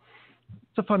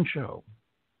 It's a fun show.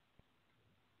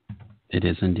 It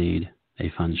is indeed a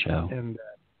fun show.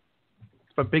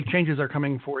 But big changes are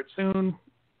coming for it soon,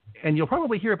 and you'll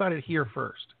probably hear about it here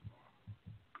first.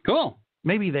 Cool.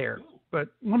 Maybe there, but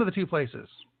one of the 2 places.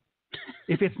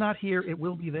 If it's not here, it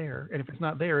will be there, and if it's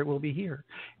not there, it will be here.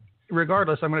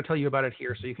 Regardless, I'm going to tell you about it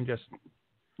here, so you can just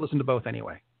listen to both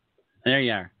anyway. There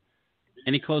you are.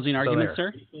 Any closing arguments,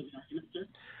 sir?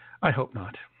 I hope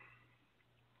not.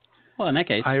 Well, in that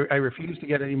case, I refuse to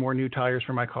get any more new tires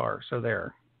for my car, so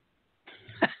there.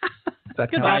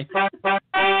 Goodbye.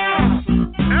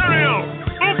 Ariel!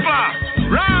 Oopa!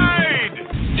 Ride!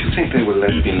 Do you think they will let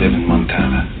me live in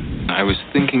Montana? I was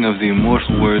thinking of the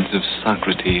immortal words of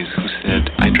Socrates, who said,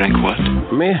 I drank what?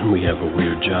 Man, we have a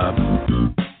weird job.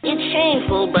 It's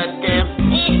shameful, but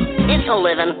it's a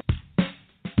living.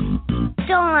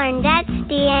 Darn, that's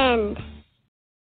the end.